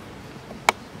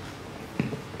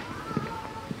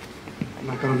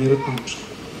 Να κάνω μια ερώτηση πάνω.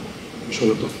 Μισό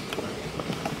λεπτό.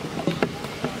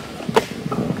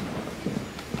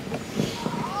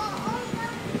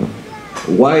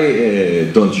 Why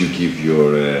don't you give your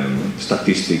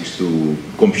statistics to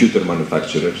computer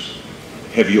manufacturers?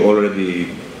 Have you already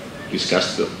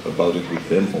discussed about it with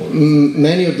them? Or?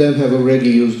 Many of them have already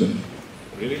used them.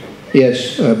 Really?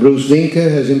 Yes, Bruce Winke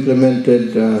has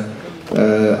implemented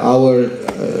our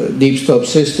deep stop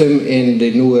system in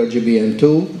the new RGBN2.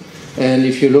 And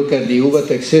if you look at the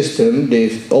Uvatech system, the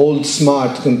old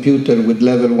smart computer with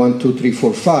level 1, 2, 3,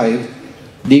 4, 5,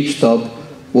 deep stop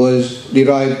was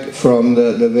derived from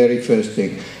the very first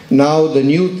thing. Now the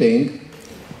new thing,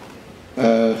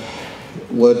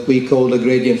 what we call the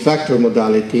gradient factor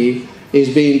modality, is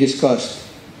being discussed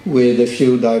with a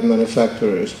few dive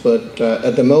manufacturers. But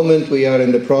at the moment we are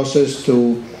in the process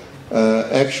to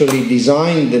actually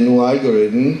design the new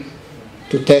algorithm,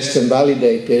 to test and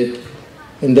validate it,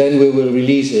 and then we will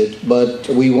release it. But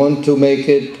we want to make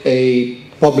it a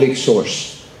public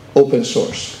source, open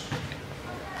source.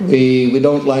 We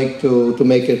don't like to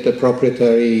make it a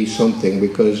proprietary something,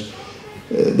 because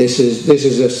this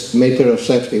is a matter of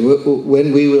safety.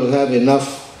 When we will have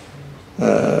enough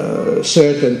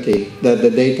certainty that the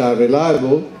data are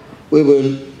reliable, we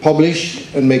will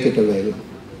publish and make it available.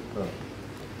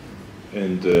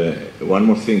 And one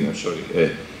more thing, I'm sorry.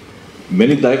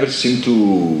 Many divers seem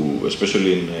to,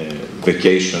 especially in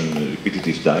vacation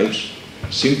repetitive dives,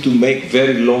 seem to make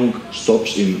very long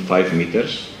stops in 5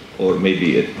 meters, or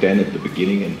maybe at 10 at the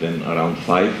beginning and then around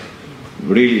 5,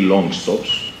 really long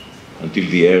stops until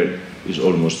the air is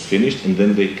almost finished, and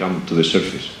then they come to the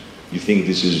surface. You think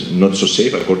this is not so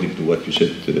safe, according to what you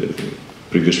said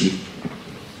previously?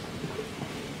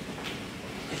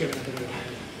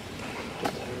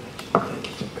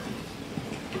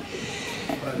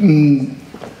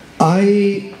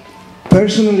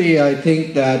 I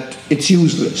think that it's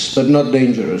useless, but not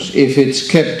dangerous, if it's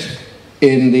kept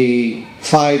in the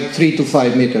 3 to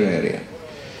 5 meter area.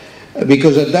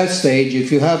 Because at that stage,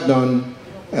 if you have done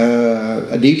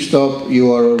a deep stop,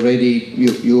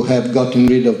 you have gotten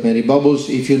rid of many bubbles.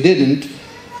 If you didn't,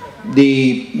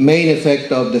 the main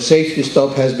effect of the safety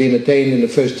stop has been attained in the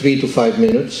first 3 to 5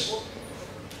 minutes.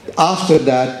 After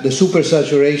that, the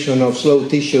supersaturation of slow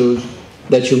tissues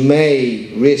that you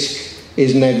may risk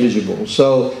is negligible.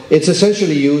 So it's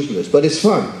essentially useless, but it's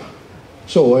fun.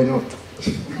 So why not?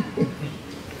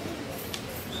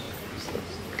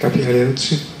 Κάποια άλλη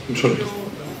ερώτηση? Μισό λεπτό.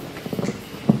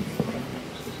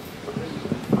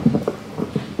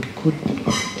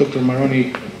 Dr.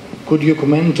 Marroni, could you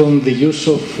comment on the use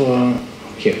of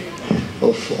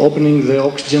opening the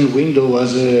oxygen window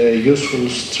as a useful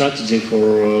strategy for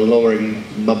lowering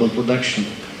bubble production?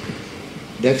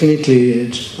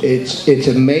 Definitely, it's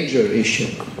a major issue.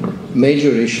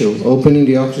 Major issue. Opening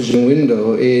the oxygen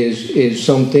window is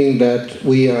something that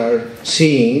we are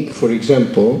seeing, for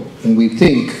example, and we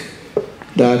think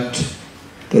that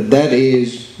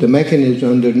is the mechanism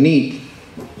underneath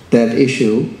that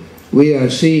issue. We are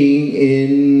seeing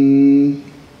in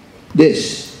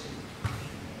this.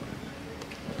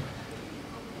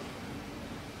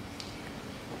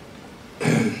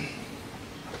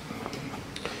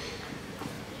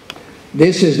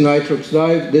 This is nitrox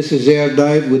dive, this is air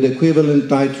dive with equivalent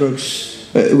nitrox,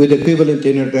 with equivalent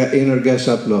inner gas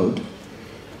upload.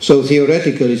 So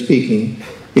theoretically speaking,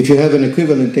 if you have an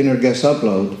equivalent inner gas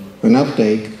upload, an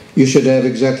uptake, you should have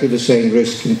exactly the same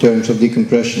risk in terms of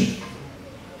decompression.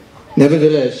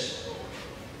 Nevertheless,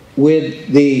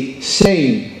 with the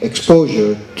same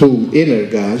exposure to inner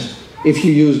gas, if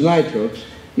you use nitrox,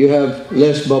 you have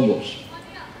less bubbles.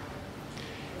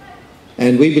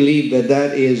 And we believe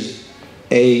that is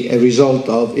a result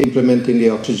of implementing the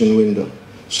oxygen window.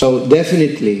 So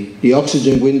definitely the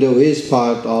oxygen window is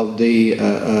part of the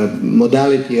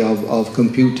modality of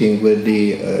computing with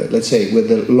the, let's say, with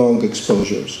the long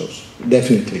exposure, so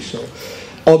definitely so.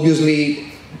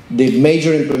 Obviously, the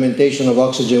major implementation of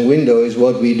oxygen window is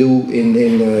what we do in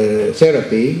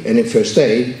therapy and in first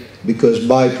aid, because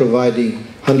by providing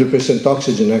 100%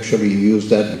 oxygen, actually you use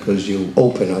that because you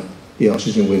open up the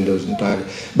oxygen windows entirely.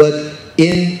 But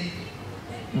in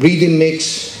breathing mix,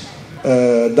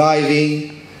 diving,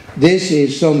 this is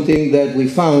something that we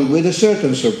found with a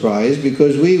certain surprise,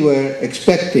 because we were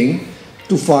expecting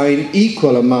to find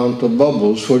equal amount of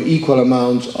bubbles for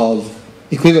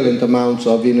equivalent amounts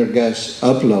of inner gas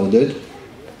uploaded.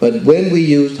 But when we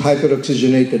used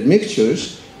hyperoxygenated mixtures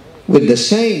with the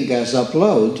same gas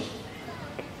upload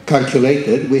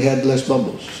calculated, we had less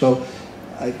bubbles. So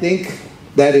I think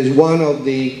that is one of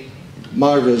the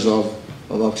marvels of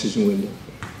oxygen window.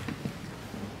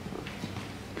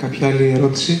 Κάποια άλλη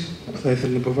ερώτηση που θα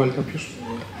ήθελε να υποβάλει κάποιος?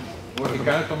 Μπορεί να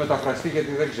κάνει το μεταφραστή,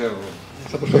 γιατί δεν ξέρω.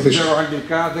 Δεν ξέρω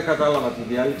αγγλικά, δεν κατάλαβα τη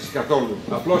διάλεξη καθόλου.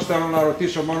 Απλώς θέλω να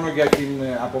ρωτήσω μόνο για την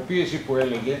αποπίεση που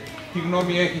έλεγε. Τι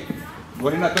γνώμη έχει,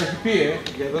 μπορεί να το έχει πει,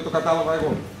 γιατί δεν το κατάλαβα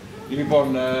εγώ. Λοιπόν,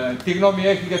 τι γνώμη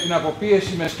έχει για την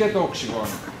αποπίεση με σκέτο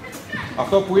οξυγόνο.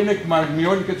 Αυτό που είναι,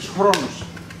 μειώνει και τους χρόνους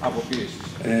αποπίεσης.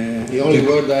 The only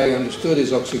word I understood is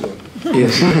oxygen.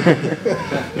 Yes.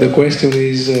 The question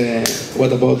is,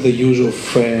 what about the use of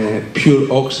pure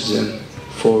oxygen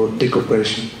for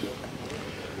decompression?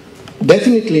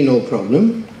 Definitely no problem.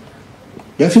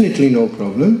 Definitely no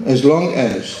problem, as long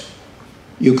as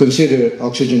you consider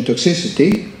oxygen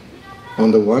toxicity on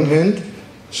the one hand.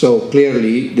 So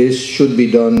clearly this should be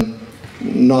done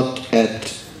not at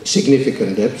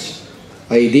significant depths.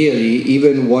 Ideally,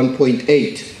 even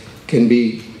 1.8 can be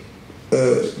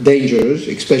dangerous,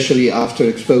 especially after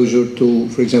exposure to,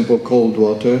 for example, cold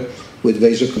water with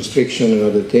vasoconstriction and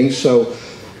other things. So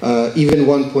even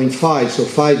 1.5, so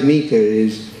 5 meters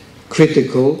is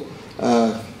critical.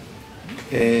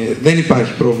 Δεν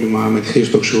υπάρχει πρόβλημα με τη χρήση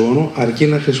του οξυγόνου, αρκεί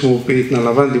να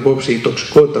λαμβάνει υπόψη η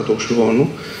τοξικότητα του οξυγόνου,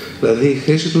 δηλαδή η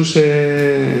χρήση του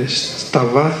στα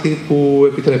βάθη που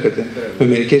επιτρέπεται, με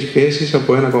μερικές πιέσεις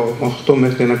από 1,8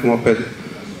 μέχρι 1,5,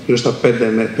 γύρω στα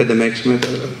 5 με 6 μέτρα.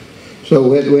 So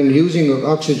when using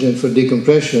oxygen for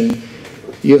decompression,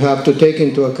 you have to take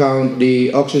into account the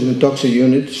oxygen toxic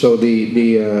unit, so the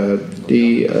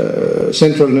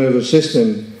central nervous system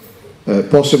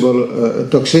possible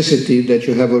toxicity that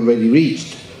you have already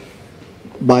reached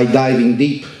by diving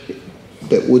deep.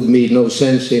 That would make no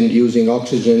sense in using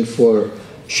oxygen for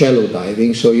shallow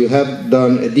diving. So you have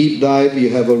done a deep dive, you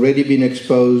have already been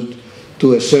exposed to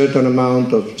a certain amount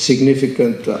of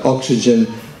significant oxygen,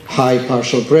 high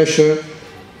partial pressure.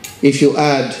 If you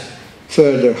add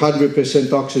further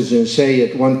 100% oxygen, say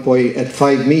at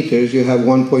 5 meters, you have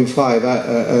 1.5,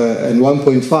 and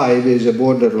 1.5 is a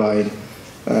borderline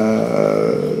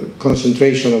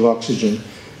concentration of oxygen.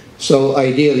 So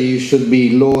ideally you should be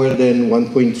lower than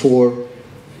 1.4,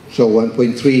 so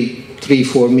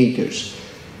 1.3-4 meters.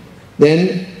 Then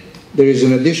there is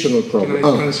an additional problem.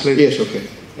 Yes, okay.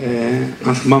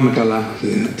 Αν θυμάμαι καλά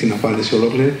την απάντηση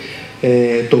ολόκληρη,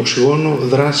 το οξυγόνο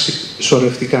δράσει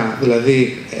σωρευτικά,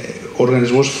 δηλαδή ο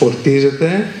οργανισμός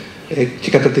φορτίζεται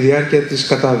και κατά τη διάρκεια της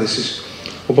κατάδυσης.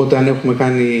 Οπότε αν έχουμε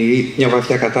κάνει μια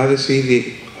βαθιά κατάδυση,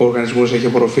 ήδη ο οργανισμός έχει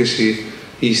απορροφήσει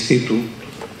η ιστή του,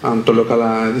 αν το λέω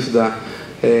καλά διευθυντά,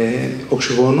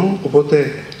 οξυγόνο,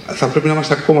 οπότε θα πρέπει να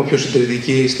είμαστε ακόμα πιο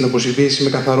συντηρητικοί στην αποσυμπίεση με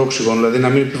καθαρό οξυγόνο, δηλαδή να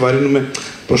μην επιβαρύνουμε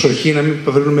προσοχή, να μην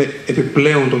επιβαρύνουμε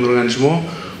επιπλέον τον οργανισμό,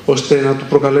 ώστε να του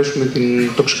προκαλέσουμε την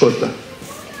τοξικότητα.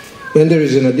 Then there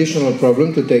is an additional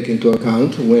problem to take into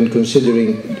account when considering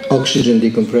oxygen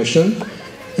decompression,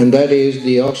 and that is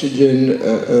the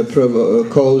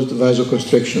oxygen-caused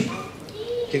vasoconstriction.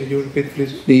 Can you repeat,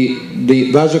 please? The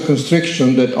vasoconstriction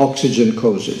that oxygen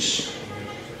causes.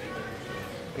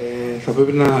 Θα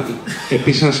πρέπει να,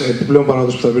 επίσης ένας επιπλέον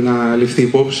παράδοση που θα πρέπει να ληφθεί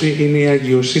υπόψη είναι η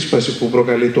αγιοσύσπαση που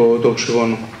προκαλεί το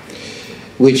οξυγόνο.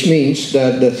 Which means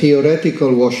that the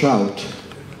theoretical washout,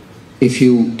 if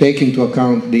you take into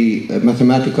account the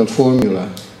mathematical formula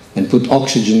and put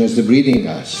oxygen as the breathing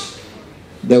gas,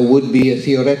 there would be a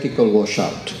theoretical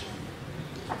washout,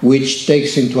 which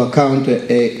takes into account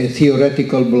a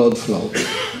theoretical blood flow.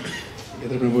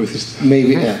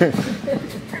 Maybe, yeah.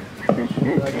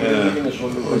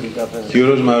 Ο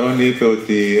κύριος Μαρρόνι είπε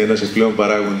ότι ένας επιπλέον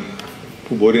παράγων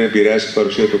που μπορεί να επηρεάσει την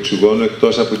παρουσία του οξυγόνου,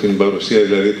 εκτός από την παρουσία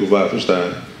δηλαδή του βάθους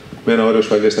με ένα όριο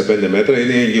ασφαλείας στα 5 μέτρα,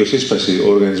 είναι η αγιοσύσπαση. Ο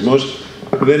οργανισμός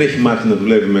δεν έχει μάθει να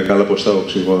δουλεύει με καλά ποσοστά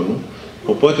οξυγόνου,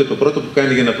 οπότε το πρώτο που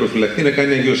κάνει για να προφυλαχθεί είναι να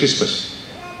κάνει αγιοσύσπαση.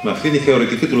 Με αυτή τη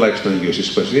θεωρητική τουλάχιστον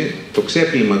αγιοσύσπαση, το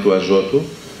ξέπλυμα του αζότου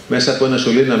μέσα από ένα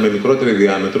σωλήνα με μικρότερη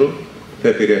διάμετρο θα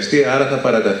επηρεαστεί, άρα θα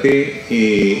παραταθεί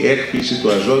η έκπληση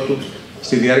του αζότου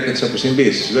στη διάρκεια της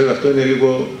αποσυμπίεσης. Βέβαια αυτό είναι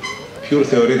λίγο pure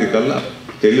theoretical,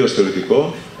 τελείως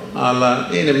θεωρητικό, αλλά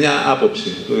είναι μια άποψη.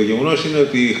 Το γεγονός είναι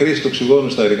ότι η χρήση του οξυγόνου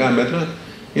στα αργά μέτρα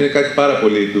είναι κάτι πάρα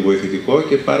πολύ επιβοηθητικό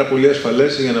και πάρα πολύ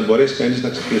ασφαλές για να μπορέσει κανείς να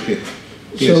ξεπληθεί.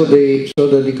 So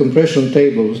the decompression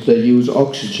tables that use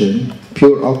oxygen,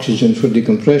 pure oxygen for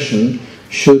decompression,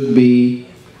 should be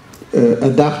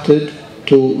adapted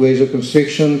to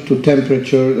vasoconstriction, to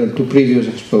temperature, and to previous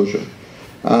exposure.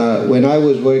 When I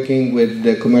was working with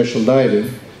the commercial diving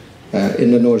in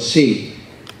the North Sea,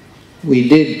 we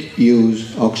did use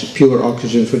pure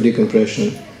oxygen for decompression,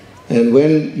 and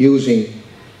when using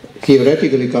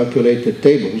theoretically calculated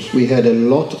tables, we had a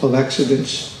lot of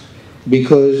accidents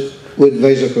because with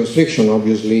vasoconstriction,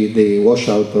 obviously, the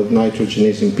washout of nitrogen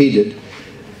is impeded,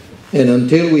 and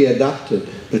until we adapted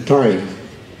the time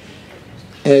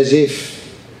as if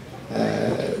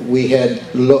we had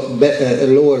a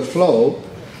lower flow,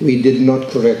 we did not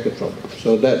correct the problem. So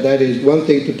that is one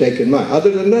thing to take in mind.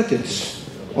 Other than that, it's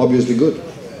obviously good.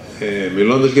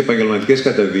 Μιλώντας για επαγγελματικές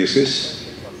καταδύσεις,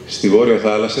 στη Βόρεια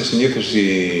Θάλασσα συνήθως οι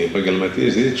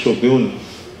επαγγελματίες χρησιμοποιούν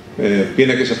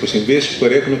πίνακες αποσυμβίωσης που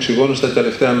περιέχουν οξυγόνο στα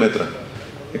τελευταία μέτρα.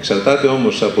 Εξαρτάται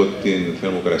όμως από την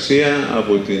θερμοκρασία,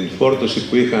 από την φόρτωση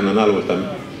που είχαν ανάλογα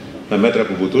τα μέτρα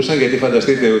που βουτούσαν, γιατί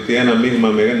φανταστείτε ότι ένα μείγμα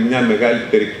με μια μεγάλη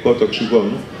περιεκτικότητα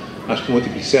οξυγόνου, ας πούμε ότι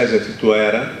πλησιάζει αυτή του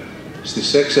αέρα,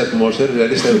 στις 6 ατμόσφαιρες,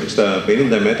 δηλαδή στα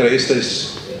 50 μέτρα ή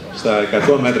στα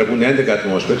 100 μέτρα που είναι 11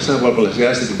 ατμόσφαιρες, αν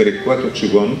πολλαπλασιάσετε την περιεκτικότητα του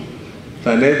οξυγόνου,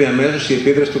 θα ανέβει αμέσως η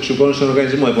επίδραση του οξυγόνου στον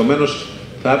οργανισμό. Επομένως,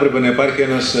 θα έπρεπε να υπάρχει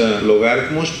ένας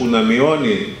λογάριθμος που να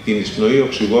μειώνει την εισπνοή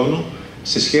οξυγόνου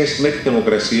σε σχέση με τη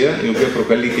θερμοκρασία, η οποία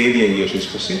προκαλεί και η ίδια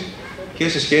εγκυοσύσπαση, και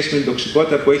σε σχέση με την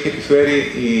τοξικότητα που έχει επιφέρει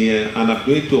η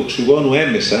αναπνοή του οξυγόνου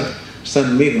έμεσα,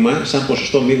 σαν μείγμα, σαν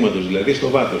ποσοστό μείγματος, δηλαδή στο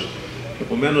βάθος.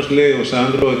 Επομένως, λέει ο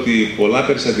Σάντρο ότι πολλά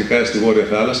περιστατικά στη Βόρεια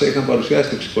Θάλασσα είχαν παρουσιάσει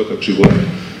τοξικότητα οξυγόνου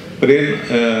πριν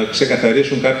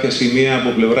ξεκαθαρίσουν κάποια σημεία από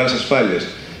πλευράς ασφάλειας.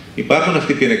 Υπάρχουν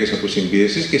αυτοί οι πίνακες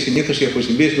αποσυμβίωσης και συνήθως η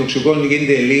αποσυμβίωση του οξυγόνου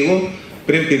γίνεται λίγο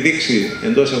πριν πηδήξει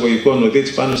εντός εισαγωγικών ο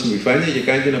δίτης πάνω στην επιφάνεια και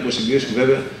κάνει την αποσυμβίωση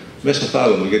βέβαια μέσα στο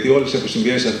θάλαμο. Γιατί όλες οι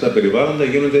αποσυμβίωσεις σε αυτά τα περιβάλλοντα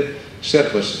γίνονται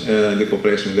surface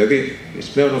decompression, δηλαδή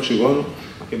εισπνέουν οξυγόνο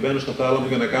και μπαίνουν στο θάλαμο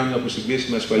για να κάνουν αποσυμβίωση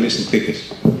με ασφαλείς συνθήκες.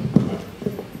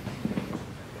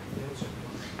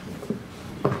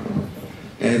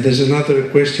 There's another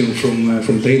question from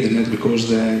the internet because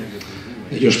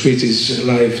your speech is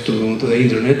live to the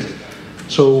internet.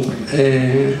 So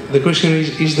the question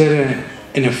is there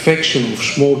an affection of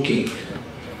smoking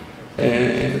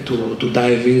to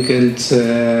diving, and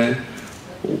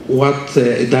what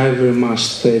a diver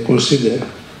must consider?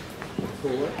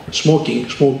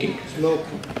 Smoking.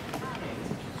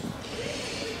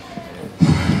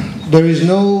 There is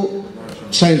no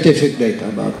scientific data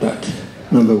about that,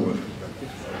 number one.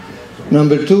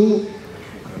 Number two,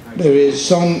 there is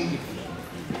some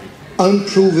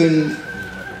unproven,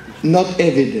 not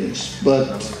evidence, but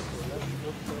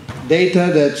data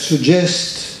that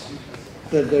suggests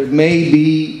that there may be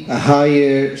a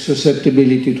higher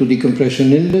susceptibility to decompression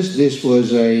illness. This was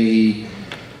a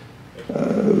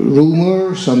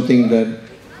rumor, something that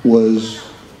was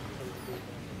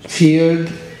feared,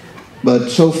 but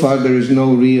so far there is no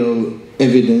real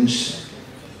evidence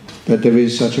that there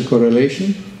is such a correlation.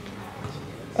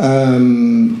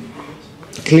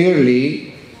 Clearly,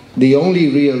 the only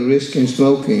real risk in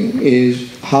smoking is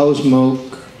how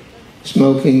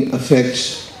smoking affects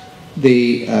the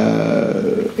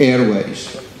airways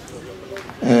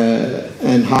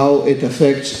and how it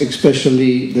affects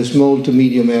especially the small to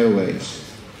medium airways,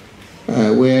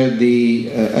 where the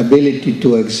ability to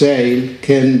exhale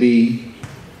can be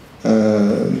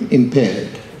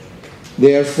impaired.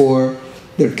 Therefore,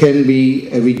 there can be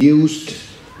a reduced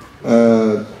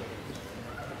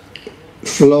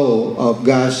flow of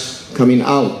gas coming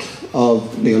out of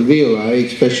the alveoli,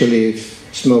 especially if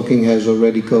smoking has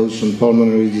already caused some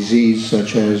pulmonary disease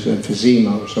such as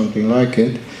emphysema or something like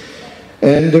it.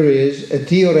 And there is a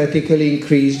theoretically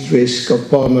increased risk of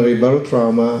pulmonary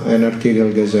barotrauma and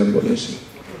arterial gas embolism.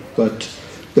 But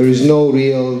there is no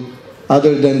real,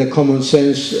 other than the common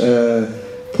sense,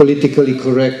 politically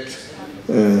correct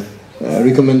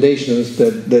recommendations,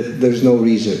 that there's no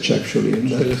research actually in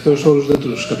that. Τους τελευταίους όρους δεν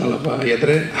τους κατάλαβα,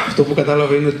 γιατρέ. Αυτό που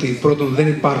κατάλαβα είναι ότι πρώτον δεν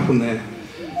υπάρχουν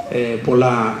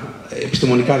πολλά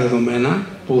επιστημονικά δεδομένα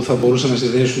που θα μπορούσαν να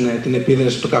συνδέσουν την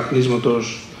επίδραση του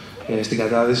καπνίσματος στην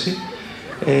κατάδυση,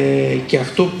 και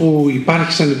αυτό που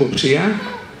υπάρχει σαν υποψία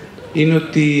είναι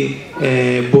ότι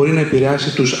μπορεί να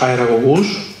επηρεάσει τους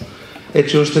αεραγωγούς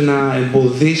έτσι ώστε να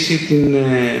εμποδίσει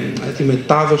τη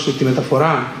μετάδοση, τη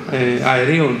μεταφορά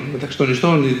αερίων μεταξύ των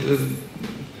ιστών.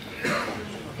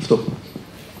 Αυτό.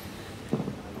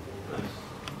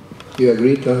 You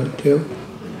agree, Theo?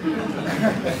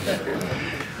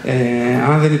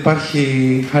 Αν δεν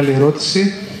υπάρχει άλλη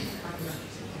ερώτηση,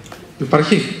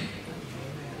 Υπάρχει.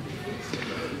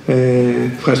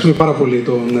 Ευχαριστούμε πάρα πολύ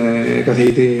τον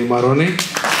καθηγητή Marroni.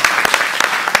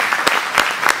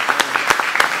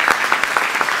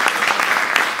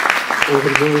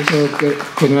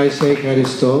 Can I say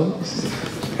ευχαριστώ?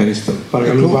 Ευχαριστώ.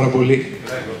 Παρακαλούμε πάρα πολύ.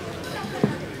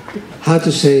 How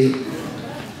to say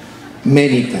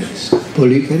many times?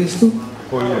 Πολύ ευχαριστώ.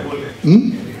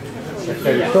 Πολύ.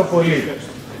 Ευχαριστώ πολύ.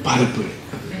 Πάρα πολύ.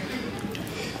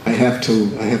 I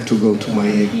have to go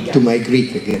to my Greek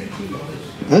again.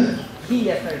 Huh?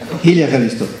 Χίλια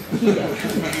ευχαριστώ.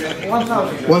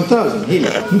 1000.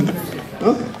 Χίλια.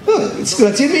 Okay. It's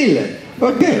grazie mille.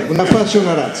 Okay, una faccio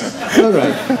una razza. All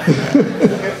right.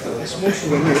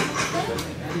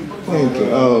 Thank you.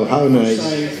 Oh, how nice.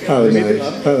 How nice.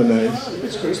 How nice.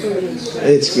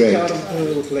 It's great.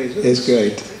 It's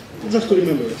great. Just to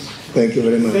remember this. Thank you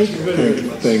very much. Thank you very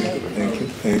much. Thank you.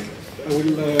 I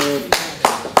will...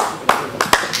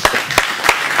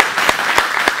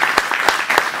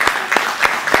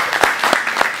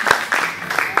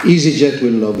 EasyJet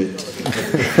will love it.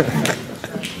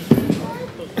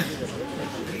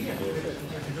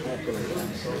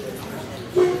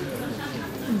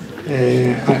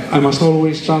 I must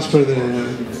always transfer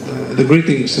the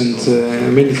greetings and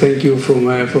many thank you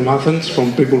from Athens, from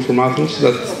people from Athens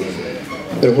that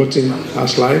they're watching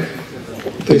us live.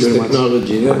 Thank you very much.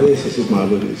 Technology, this is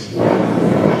marvelous.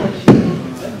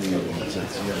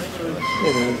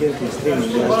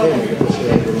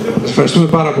 Ευχαριστούμε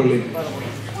πάρα πολύ.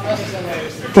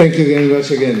 Thank you very much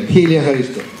again. Χίλια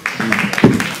ευχαριστώ.